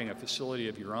operating a facility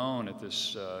of your own at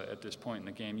this point in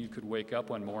the game, you could wake up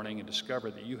one morning and discover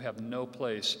that you have no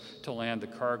place to land the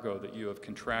cargo that you have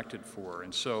contracted for.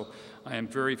 And so I am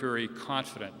very, very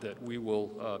confident that we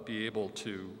will be able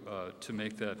to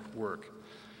make that work.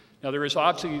 Now, there is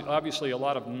obviously a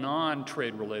lot of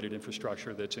non-trade related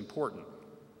infrastructure that's important.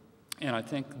 And I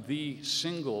think the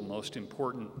single most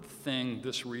important thing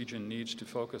this region needs to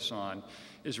focus on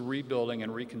is rebuilding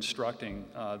and reconstructing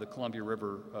the Columbia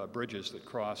River bridges that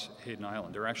cross Hayden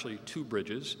Island. There are actually 2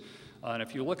 bridges. And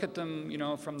if you look at them,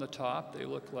 from the top, they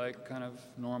look like kind of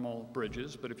normal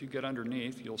bridges. But if you get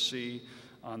underneath, you'll see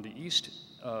on the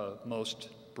eastmost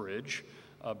bridge,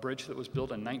 a bridge that was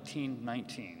built in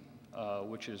 1919,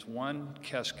 which is one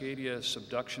Cascadia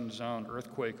subduction zone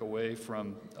earthquake away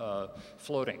from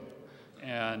floating.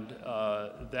 And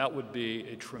that would be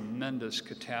a tremendous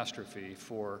catastrophe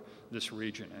for this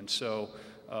region. And so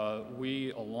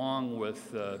we, along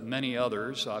with many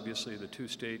others, obviously the two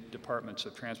state departments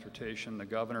of transportation, the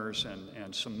governors,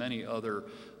 and so many other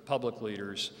public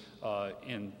leaders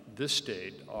in this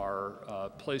state are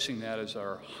placing that as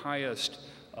our highest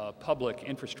public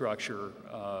infrastructure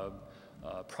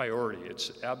priority.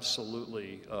 It's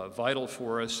absolutely vital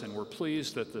for us, and we're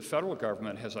pleased that the federal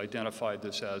government has identified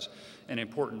this as an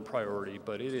important priority,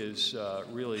 but it is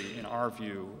really, in our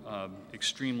view,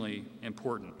 extremely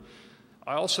important.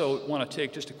 I also want to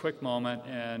take just a quick moment,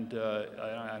 and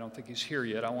I don't think he's here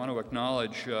yet. I want to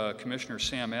acknowledge Commissioner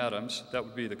Sam Adams. That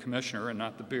would be the commissioner and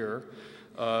not the beer,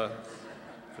 for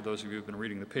those of you who've been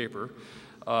reading the paper,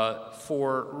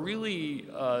 for really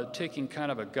taking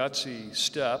kind of a gutsy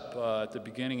step at the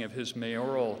beginning of his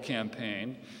mayoral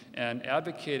campaign and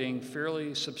advocating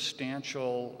fairly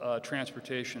substantial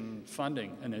transportation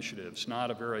funding initiatives,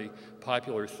 not a very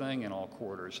popular thing in all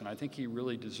quarters. And I think he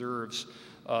really deserves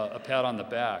a pat on the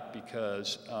back,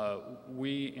 because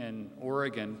we in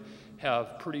Oregon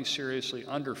have pretty seriously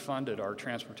underfunded our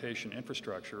transportation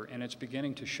infrastructure, and it's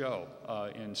beginning to show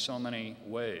in so many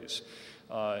ways.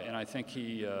 And I think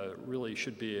he really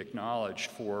should be acknowledged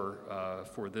for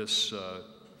this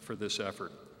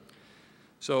effort.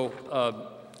 So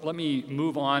let me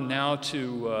move on now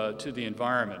to the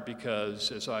environment,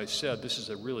 because, as I said, this is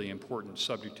a really important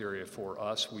subject area for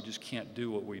us. We just can't do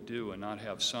what we do and not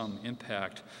have some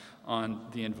impact on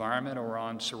the environment or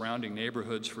on surrounding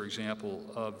neighborhoods, for example,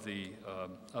 of the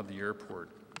airport.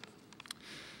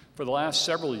 For the last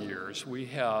several years, we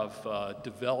have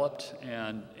developed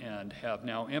and have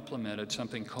now implemented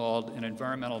something called an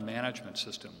environmental management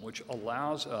system, which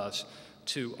allows us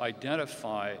to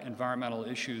identify environmental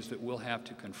issues that we'll have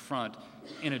to confront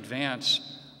in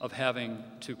advance of having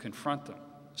to confront them,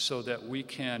 so that we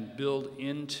can build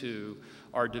into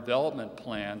our development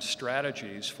plan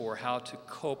strategies for how to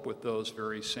cope with those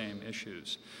very same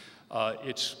issues.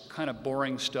 It's kind of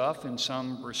boring stuff in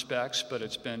some respects, but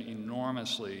it's been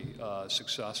enormously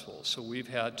successful. So we've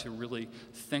had to really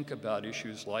think about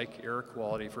issues like air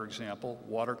quality, for example,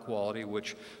 water quality,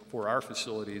 which for our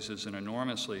facilities is an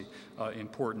enormously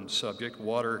important subject,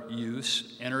 water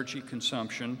use, energy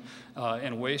consumption,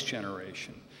 and waste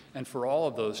generation. And for all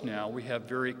of those now, we have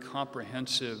very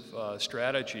comprehensive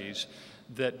strategies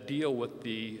that deal with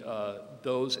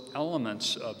those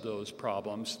elements of those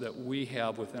problems that we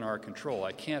have within our control.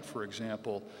 I can't, for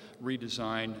example,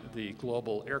 redesign the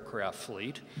global aircraft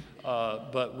fleet,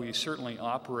 but we certainly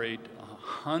operate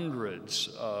hundreds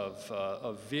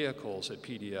of vehicles at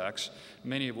PDX,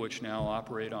 many of which now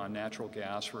operate on natural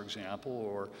gas, for example,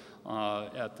 or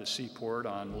at the seaport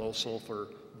on low sulfur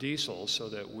diesel, so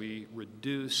that we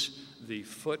reduce the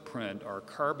footprint, our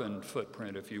carbon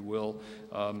footprint, if you will,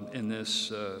 in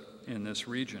this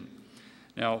region.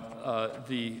 Now,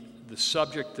 the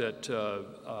subject that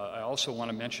I also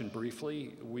want to mention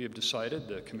briefly, we have decided,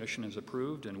 the Commission has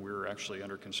approved, and we're actually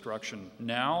under construction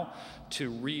now,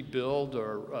 to rebuild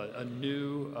a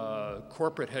new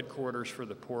corporate headquarters for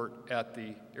the port at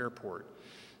the airport.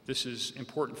 This is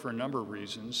important for a number of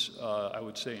reasons. I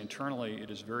would say internally it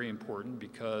is very important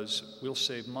because we'll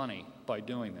save money by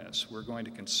doing this. We're going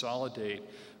to consolidate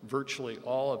virtually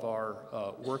all of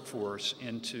our workforce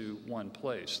into one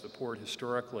place. The port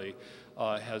historically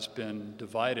has been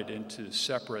divided into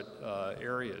separate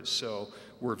areas, so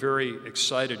we're very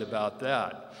excited about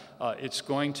that. It's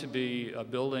going to be a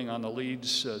building on the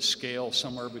Leeds scale,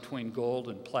 somewhere between gold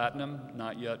and platinum,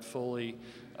 not yet fully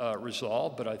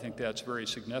resolved, but I think that's very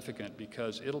significant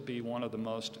because it'll be one of the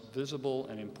most visible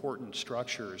and important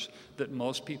structures that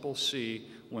most people see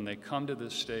when they come to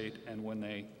this state and when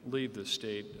they leave the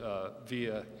state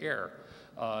via air.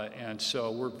 And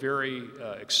so we're very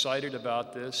excited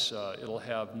about this. It'll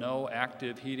have no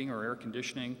active heating or air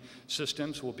conditioning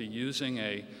systems. We'll be using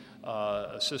a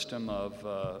system of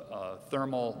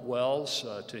thermal wells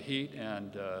to heat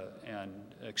and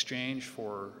exchange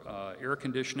for air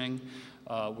conditioning.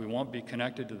 We won't be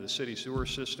connected to the city sewer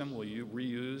system. We'll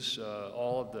reuse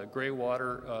all of the gray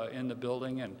water in the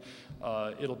building, and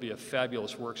it'll be a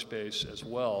fabulous workspace as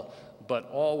well, but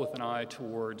all with an eye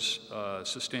towards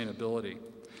sustainability.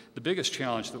 The biggest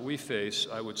challenge that we face,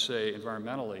 I would say,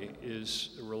 environmentally,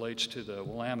 relates to the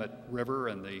Willamette River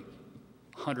and the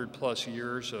 100+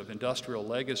 years of industrial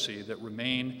legacy that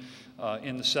remain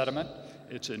in the sediment.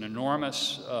 It's an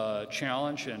enormous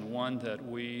challenge and one that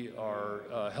we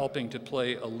are helping to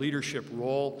play a leadership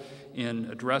role in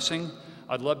addressing.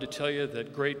 I'd love to tell you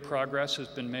that great progress has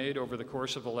been made over the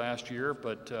course of the last year,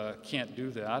 but can't do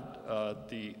that.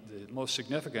 The most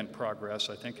significant progress,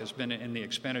 I think, has been in the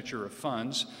expenditure of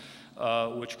funds,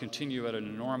 which continue at an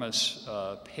enormous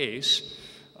pace.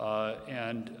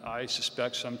 And I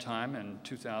suspect sometime in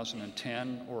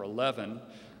 2010 or 11,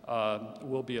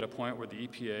 we'll be at a point where the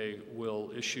EPA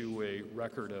will issue a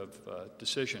record of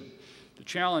decision. The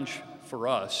challenge for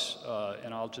us,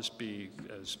 and I'll just be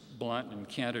as blunt and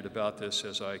candid about this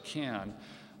as I can,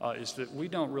 is that we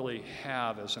don't really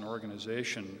have, as an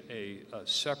organization, a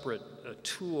separate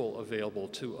tool available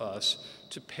to us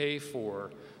to pay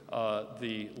for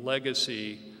the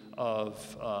legacy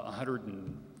of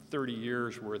 130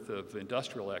 years worth of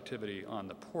industrial activity on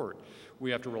the port. We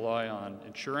have to rely on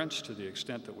insurance to the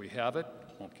extent that we have it.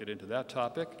 Won't get into that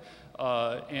topic.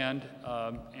 And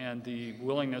the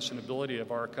willingness and ability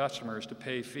of our customers to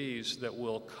pay fees that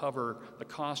will cover the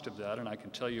cost of that. And I can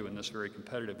tell you, in this very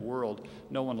competitive world,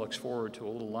 no one looks forward to a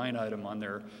little line item on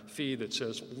their fee that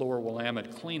says Lower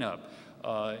Willamette cleanup.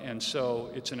 And so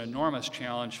it's an enormous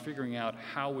challenge figuring out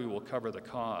how we will cover the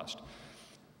cost.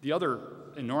 The other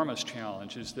enormous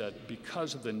challenge is that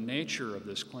because of the nature of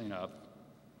this cleanup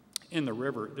in the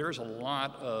river, there's a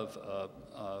lot of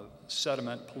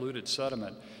sediment, polluted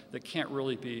sediment, that can't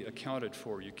really be accounted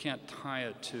for. You can't tie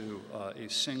it to a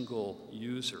single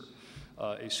user.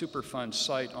 A Superfund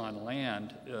site on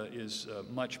land is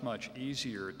much, much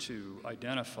easier to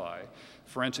identify.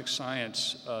 Forensic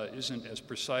science isn't as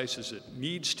precise as it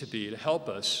needs to be to help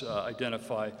us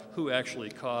identify who actually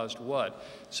caused what.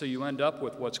 So you end up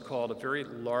with what's called a very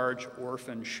large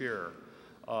orphan share.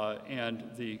 And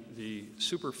the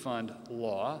Superfund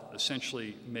law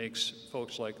essentially makes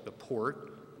folks like the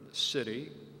port, the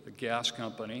city, the gas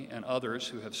company, and others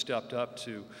who have stepped up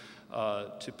to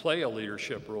play a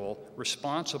leadership role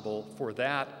responsible for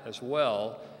that as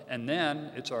well. And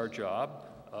then it's our job,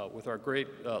 with our great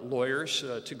lawyers,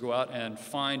 to go out and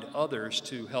find others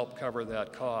to help cover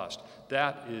that cost.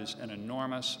 That is an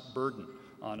enormous burden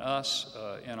on us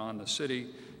and on the city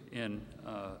in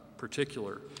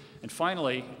particular. And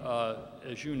finally,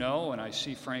 as you know, and I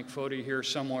see Frank Foti here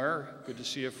somewhere, good to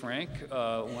see you, Frank,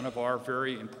 one of our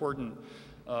very important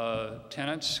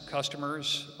tenants,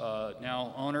 customers,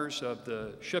 now owners of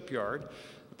the shipyard.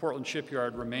 The Portland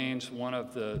shipyard remains one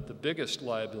of the biggest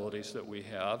liabilities that we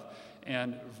have,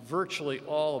 and virtually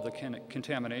all of the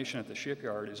contamination at the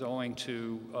shipyard is owing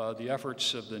to the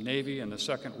efforts of the Navy in the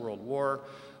Second World War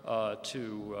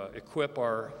to equip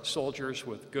our soldiers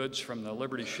with goods from the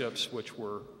Liberty ships which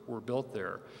were built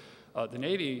there. The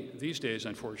Navy these days,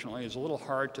 unfortunately, is a little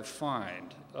hard to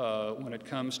find when it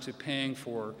comes to paying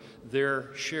for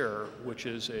their share, which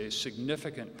is a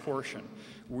significant portion.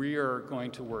 We are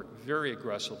going to work very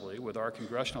aggressively with our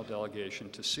congressional delegation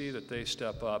to see that they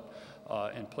step up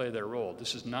and play their role.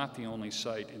 This is not the only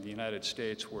site in the United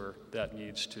States where that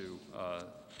needs to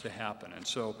happen. And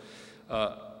so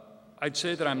I'd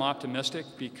say that I'm optimistic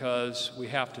because we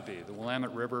have to be. The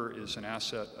Willamette River is an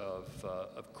asset of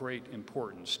great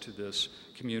importance to this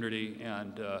community,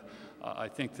 and I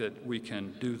think that we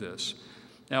can do this.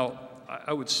 Now,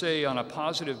 I would say on a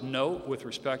positive note with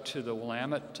respect to the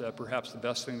Willamette, perhaps the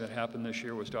best thing that happened this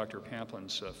year was Dr.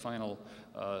 Pamplin's final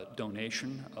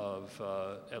donation of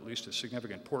at least a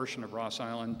significant portion of Ross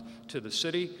Island to the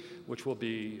city, which will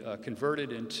be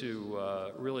converted into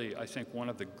really, I think, one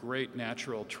of the great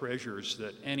natural treasures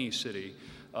that any city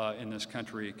in this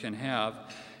country can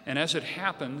have. And as it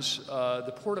happens,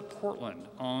 the Port of Portland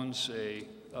owns a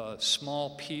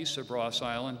small piece of Ross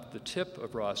Island, the tip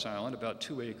of Ross Island, about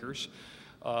 2 acres.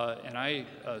 And I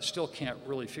still can't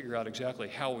really figure out exactly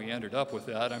how we ended up with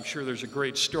that. I'm sure there's a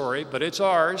great story, but it's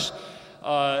ours.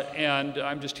 And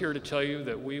I'm just here to tell you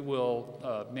that we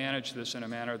will manage this in a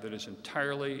manner that is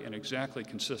entirely and exactly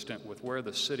consistent with where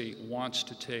the city wants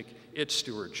to take its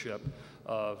stewardship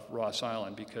of Ross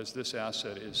Island, because this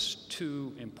asset is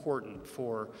too important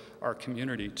for our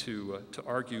community to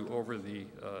argue over the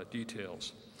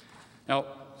details. Now,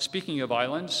 speaking of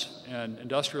islands and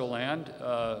industrial land,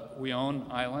 we own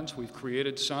islands. We've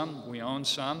created some. We own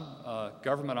some.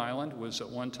 Government Island was at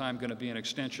one time going to be an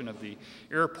extension of the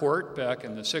airport back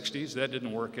in the 60s. That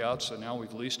didn't work out, so now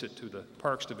we've leased it to the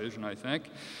Parks Division, I think.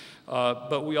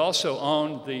 But we also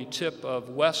own the tip of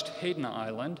West Hayden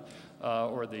Island,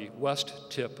 or the west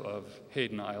tip of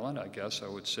Hayden Island, I guess I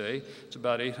would say. It's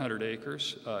about 800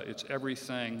 acres. It's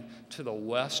everything to the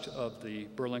west of the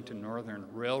Burlington Northern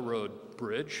Railroad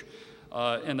Bridge.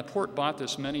 And the port bought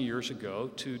this many years ago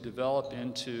to develop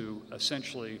into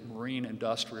essentially marine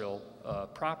industrial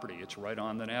property. It's right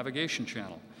on the navigation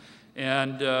channel.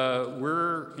 And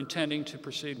we're intending to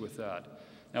proceed with that.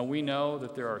 Now, we know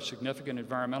that there are significant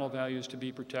environmental values to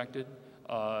be protected,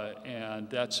 and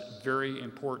that's very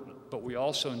important. But we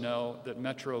also know that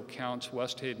Metro counts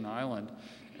West Hayden Island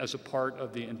as a part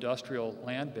of the industrial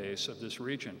land base of this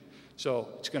region. So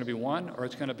it's going to be one or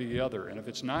it's going to be the other. And if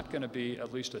it's not going to be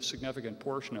at least a significant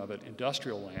portion of it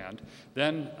industrial land,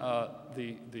 then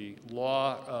the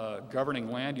law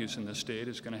governing land use in the state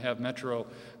is going to have Metro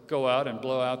go out and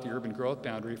blow out the urban growth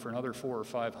boundary for another 400 or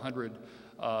 500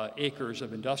 acres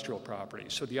of industrial property.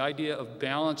 So the idea of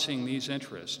balancing these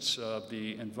interests of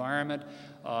the environment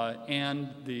and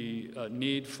the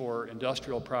need for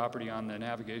industrial property on the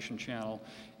navigation channel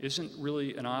isn't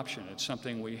really an option. It's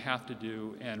something we have to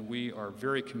do, and we are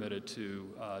very committed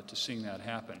to seeing that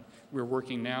happen. We're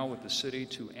working now with the city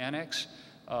to annex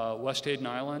West Hayden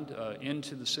Island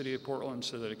into the city of Portland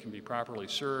so that it can be properly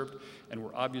served, and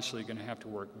we're obviously going to have to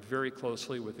work very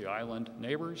closely with the island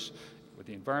neighbors, with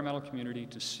the environmental community,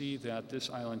 to see that this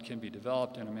island can be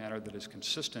developed in a manner that is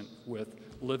consistent with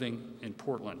living in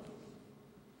Portland.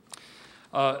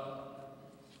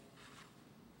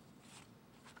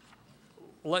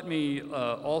 Let me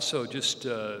also just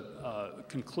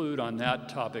conclude on that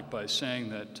topic by saying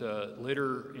that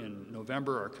later in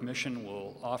November, our commission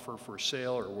will offer for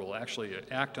sale, or will actually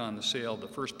act on the sale of the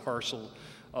first parcel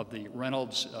of the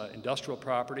Reynolds industrial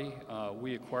property.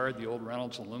 We acquired the old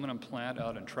Reynolds aluminum plant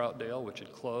out in Troutdale, which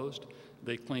had closed.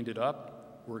 They cleaned it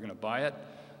up. We're going to buy it.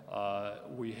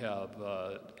 We have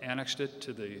annexed it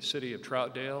to the city of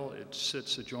Troutdale. It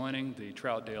sits adjoining the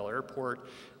Troutdale Airport.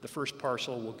 The first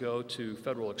parcel will go to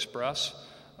Federal Express.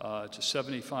 It's a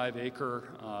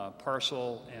 75-acre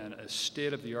parcel and a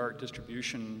state-of-the-art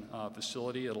distribution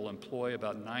facility. It'll employ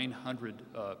about 900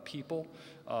 people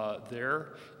there.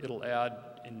 It'll add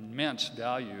immense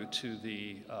value to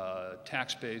the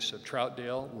tax base of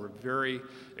Troutdale. We're very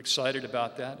excited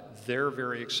about that. They're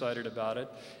very excited about it.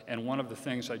 And one of the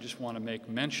things I just want to make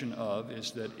mention of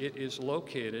is that it is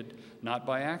located, not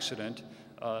by accident,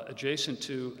 adjacent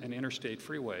to an interstate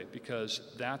freeway, because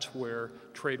that's where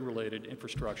trade-related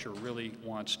infrastructure really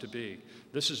wants to be.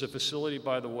 This is a facility,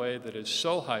 by the way, that is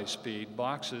so high-speed,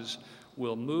 boxes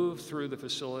will move through the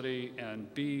facility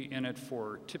and be in it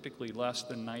for typically less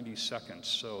than 90 seconds.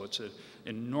 So it's an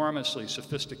enormously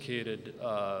sophisticated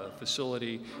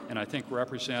facility, and I think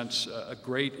represents a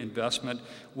great investment.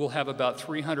 We'll have about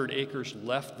 300 acres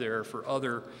left there for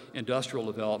other industrial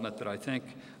development that I think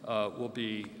will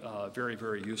be very,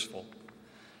 very useful.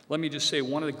 Let me just say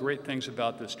one of the great things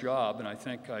about this job, and I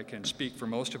think I can speak for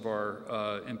most of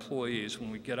our employees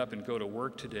when we get up and go to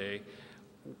work today,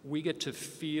 we get to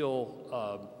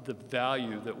feel the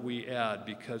value that we add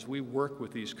because we work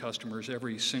with these customers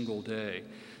every single day.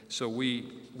 So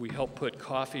we help put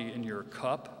coffee in your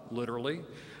cup, literally,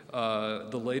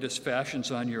 the latest fashions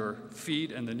on your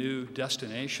feet, and the new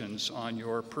destinations on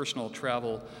your personal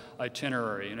travel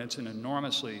itinerary. And it's an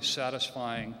enormously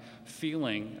satisfying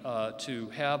feeling to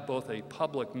have both a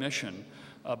public mission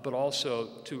but also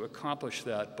to accomplish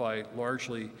that by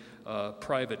largely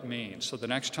private means. So the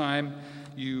next time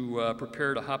you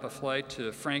prepare to hop a flight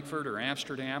to Frankfurt or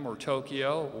Amsterdam or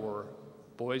Tokyo or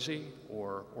Boise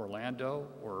or Orlando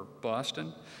or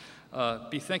Boston,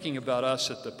 be thinking about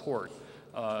us at the port.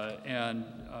 And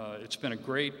it's been a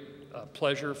great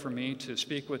pleasure for me to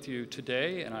speak with you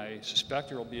today, and I suspect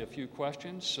there will be a few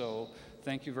questions, so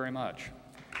thank you very much.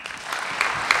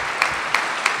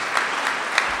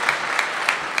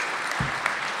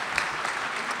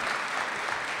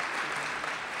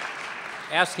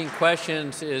 Asking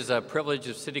questions is a privilege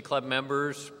of City Club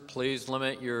members. Please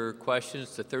limit your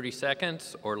questions to 30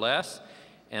 seconds or less.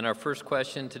 And our first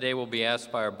question today will be asked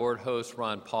by our board host,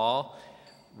 Ron Paul.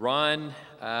 Ron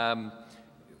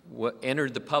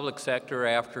entered the public sector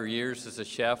after years as a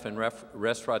chef and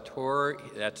restaurateur.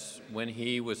 That's when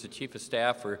he was the chief of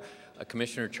staff for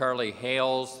Commissioner Charlie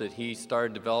Hales that he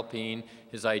started developing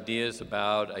his ideas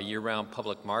about a year-round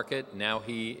public market. Now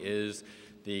he is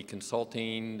the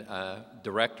consulting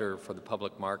director for the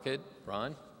public market.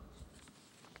 Ron?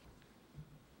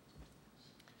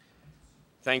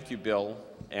 Thank you, Bill,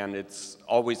 and it's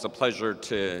always a pleasure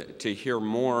to hear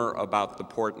more about the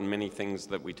port and many things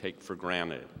that we take for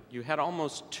granted. You had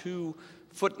almost 2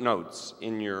 footnotes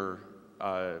in your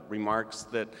remarks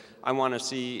that I want to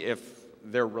see if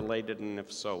they're related, and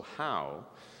if so, how.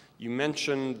 You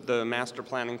mentioned the master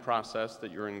planning process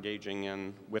that you're engaging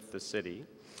in with the city.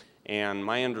 And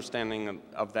my understanding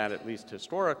of that, at least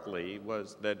historically,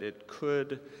 was that it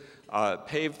could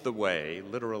paved the way,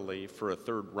 literally, for a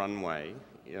third runway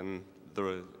in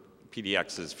the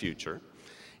PDX's future.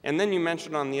 And then you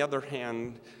mentioned, on the other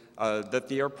hand, that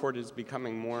the airport is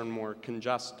becoming more and more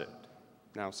congested.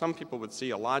 Now, some people would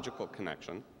see a logical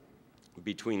connection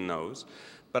between those,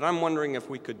 but I'm wondering if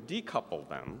we could decouple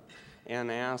them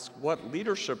and ask, what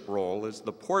leadership role is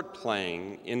the port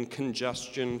playing in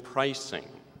congestion pricing?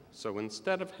 So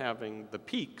instead of having the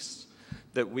peaks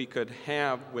that we could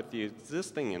have with the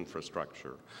existing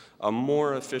infrastructure, a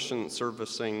more efficient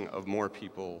servicing of more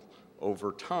people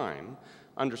over time,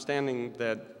 understanding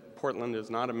that Portland is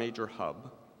not a major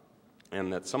hub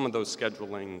and that some of those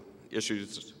scheduling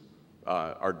issues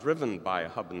are driven by a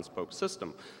hub and spoke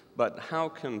system. But how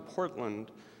can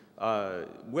Portland,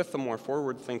 with a more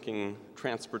forward-thinking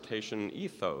transportation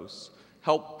ethos,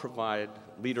 help provide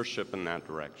leadership in that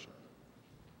direction?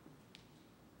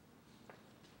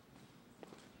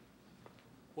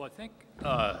 Well, I think,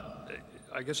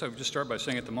 I guess I would just start by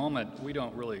saying at the moment, we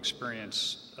don't really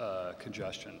experience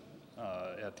congestion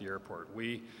at the airport.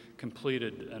 We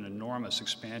completed an enormous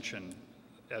expansion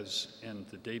as in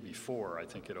the day before, I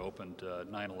think it opened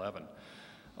 9/11.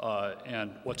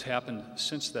 And what's happened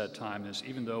since that time is,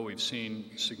 even though we've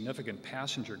seen significant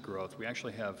passenger growth, we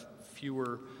actually have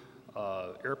fewer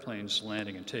airplanes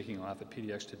landing and taking off at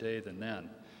PDX today than then.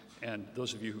 And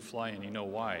those of you who fly in, you know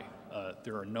why.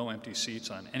 There are no empty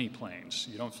seats on any planes.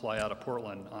 You don't fly out of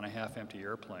Portland on a half-empty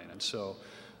airplane. And so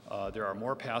there are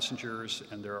more passengers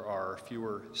and there are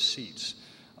fewer seats.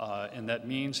 And that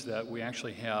means that we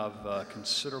actually have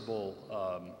considerable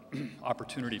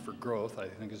opportunity for growth, I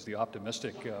think is the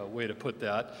optimistic way to put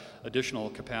that, additional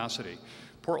capacity.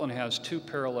 Portland has 2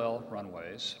 parallel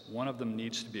runways. One of them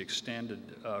needs to be extended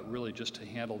really just to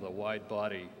handle the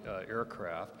wide-body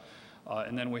aircraft.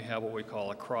 And then we have what we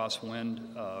call a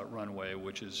crosswind runway,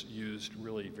 which is used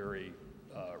really very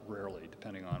rarely,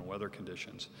 depending on weather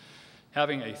conditions.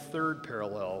 Having a 3rd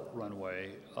parallel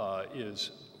runway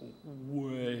is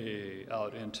way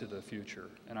out into the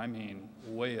future, and I mean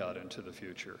way out into the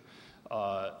future.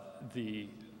 The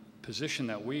position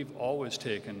that we've always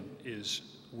taken is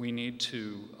we need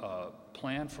to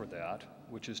plan for that,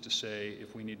 which is to say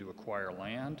if we need to acquire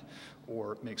land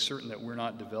or make certain that we're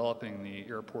not developing the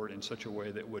airport in such a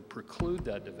way that would preclude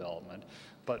that development.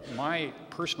 But my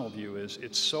personal view is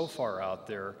it's so far out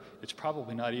there, it's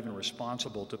probably not even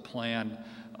responsible to plan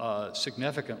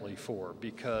significantly for,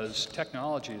 because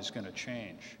technology is going to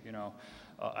change. You know,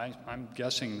 I'm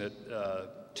guessing that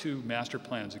 2 master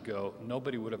plans ago,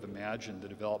 nobody would have imagined the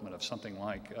development of something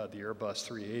like the Airbus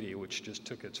 380, which just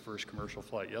took its first commercial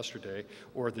flight yesterday,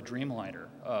 or the Dreamliner,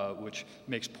 which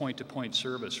makes point-to-point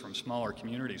service from smaller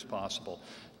communities possible.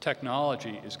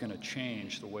 Technology is going to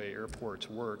change the way airports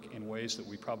work in ways that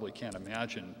we probably can't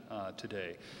imagine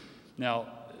today. Now,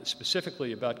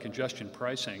 specifically about congestion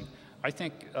pricing, I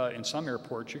think in some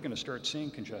airports you're going to start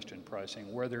seeing congestion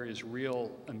pricing where there is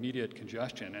real immediate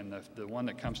congestion, and the one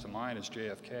that comes to mind is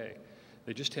JFK.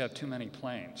 They just have too many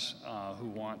planes who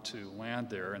want to land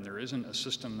there, and there isn't a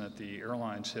system that the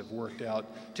airlines have worked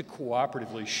out to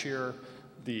cooperatively share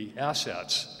the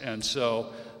assets. And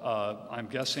so I'm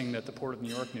guessing that the Port of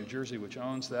New York, New Jersey, which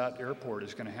owns that airport,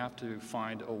 is going to have to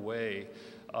find a way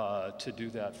to do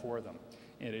that for them.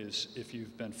 It is, if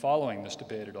you've been following this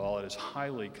debate at all, it is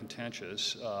highly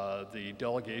contentious. The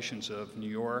delegations of New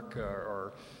York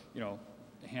are, you know,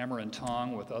 hammer and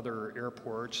tong with other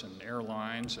airports and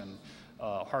airlines, and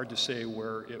hard to say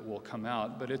where it will come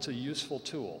out, but it's a useful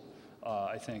tool.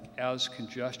 I think as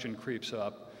congestion creeps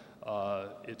up,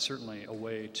 it's certainly a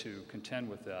way to contend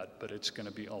with that, but it's going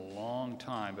to be a long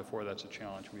time before that's a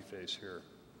challenge we face here.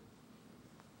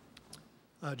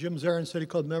 Jim Zarin, City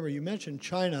Club member, you mentioned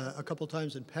China a couple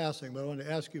times in passing, but I wanted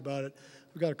to ask you about it.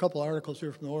 We've got a couple articles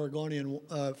here from the Oregonian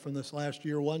from this last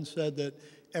year. One said that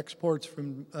exports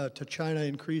to China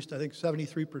increased, I think,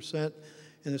 73%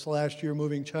 in this last year,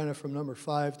 moving China from number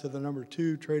 5 to the number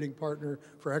 2 trading partner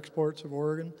for exports of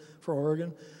Oregon.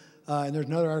 And there's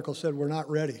another article that said we're not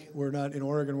ready. We're not in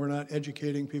Oregon. We're not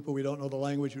educating people. We don't know the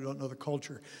language. We don't know the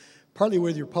culture. Partly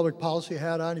with your public policy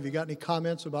hat on, have you got any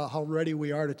comments about how ready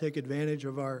we are to take advantage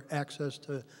of our access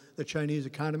to the Chinese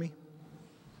economy?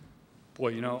 Boy,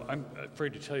 you know, I'm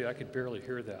afraid to tell you I could barely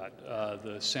hear that.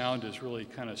 The sound is really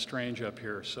kind of strange up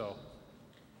here, so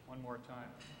one more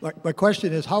time. My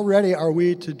question is, how ready are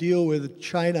we to deal with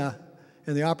China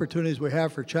and the opportunities we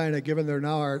have for China, given they're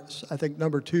now our, I think,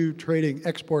 number 2 trading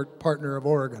export partner of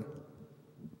Oregon?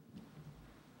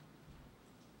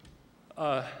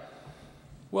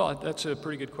 Well, that's a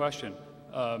pretty good question.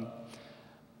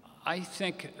 I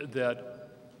think that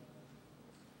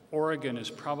Oregon is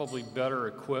probably better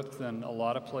equipped than a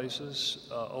lot of places,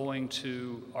 owing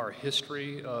to our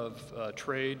history of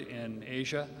trade in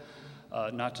Asia.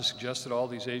 Not to suggest that all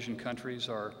these Asian countries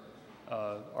are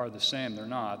the same. They're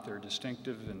not. They're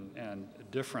distinctive and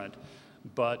different.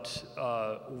 But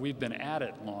we've been at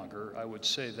it longer, I would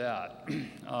say that.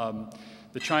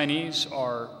 The Chinese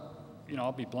are,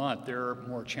 I'll be blunt, they're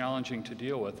more challenging to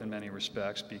deal with in many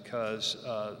respects because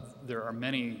there are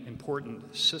many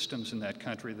important systems in that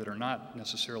country that are not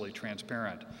necessarily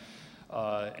transparent.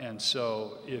 And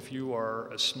so if you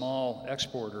are a small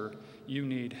exporter, you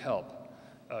need help.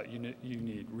 You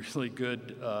need really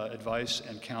good advice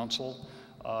and counsel,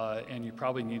 and you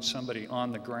probably need somebody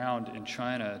on the ground in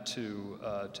China to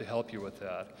help you with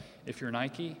that. If you're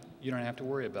Nike, you don't have to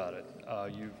worry about it.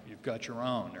 You've got your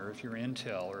own, or if you're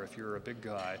Intel, or if you're a big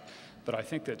guy. But I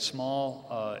think that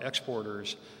small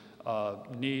exporters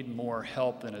need more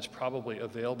help than is probably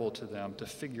available to them to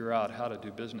figure out how to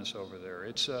do business over there.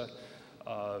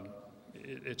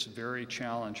 It's very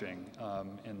challenging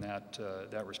in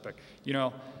that respect.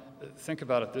 Think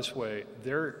about it this way.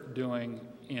 They're doing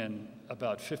in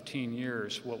about 15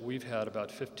 years what we've had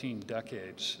about 15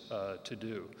 decades to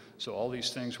do. So all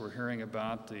these things we're hearing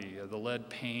about, the lead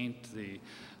paint, the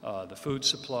food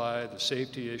supply, the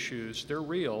safety issues, they're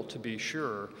real to be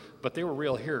sure, but they were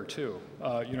real here too.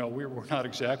 We're not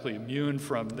exactly immune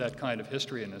from that kind of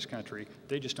history in this country.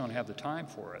 They just don't have the time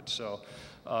for it. So,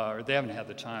 or they haven't had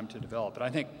the time to develop it.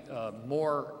 I think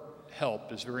more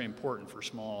help is very important for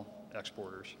small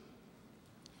exporters.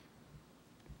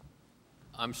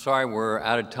 I'm sorry, we're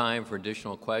out of time for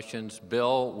additional questions.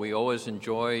 Bill, we always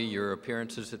enjoy your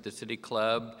appearances at the City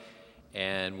Club,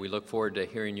 and we look forward to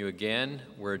hearing you again.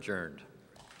 We're adjourned.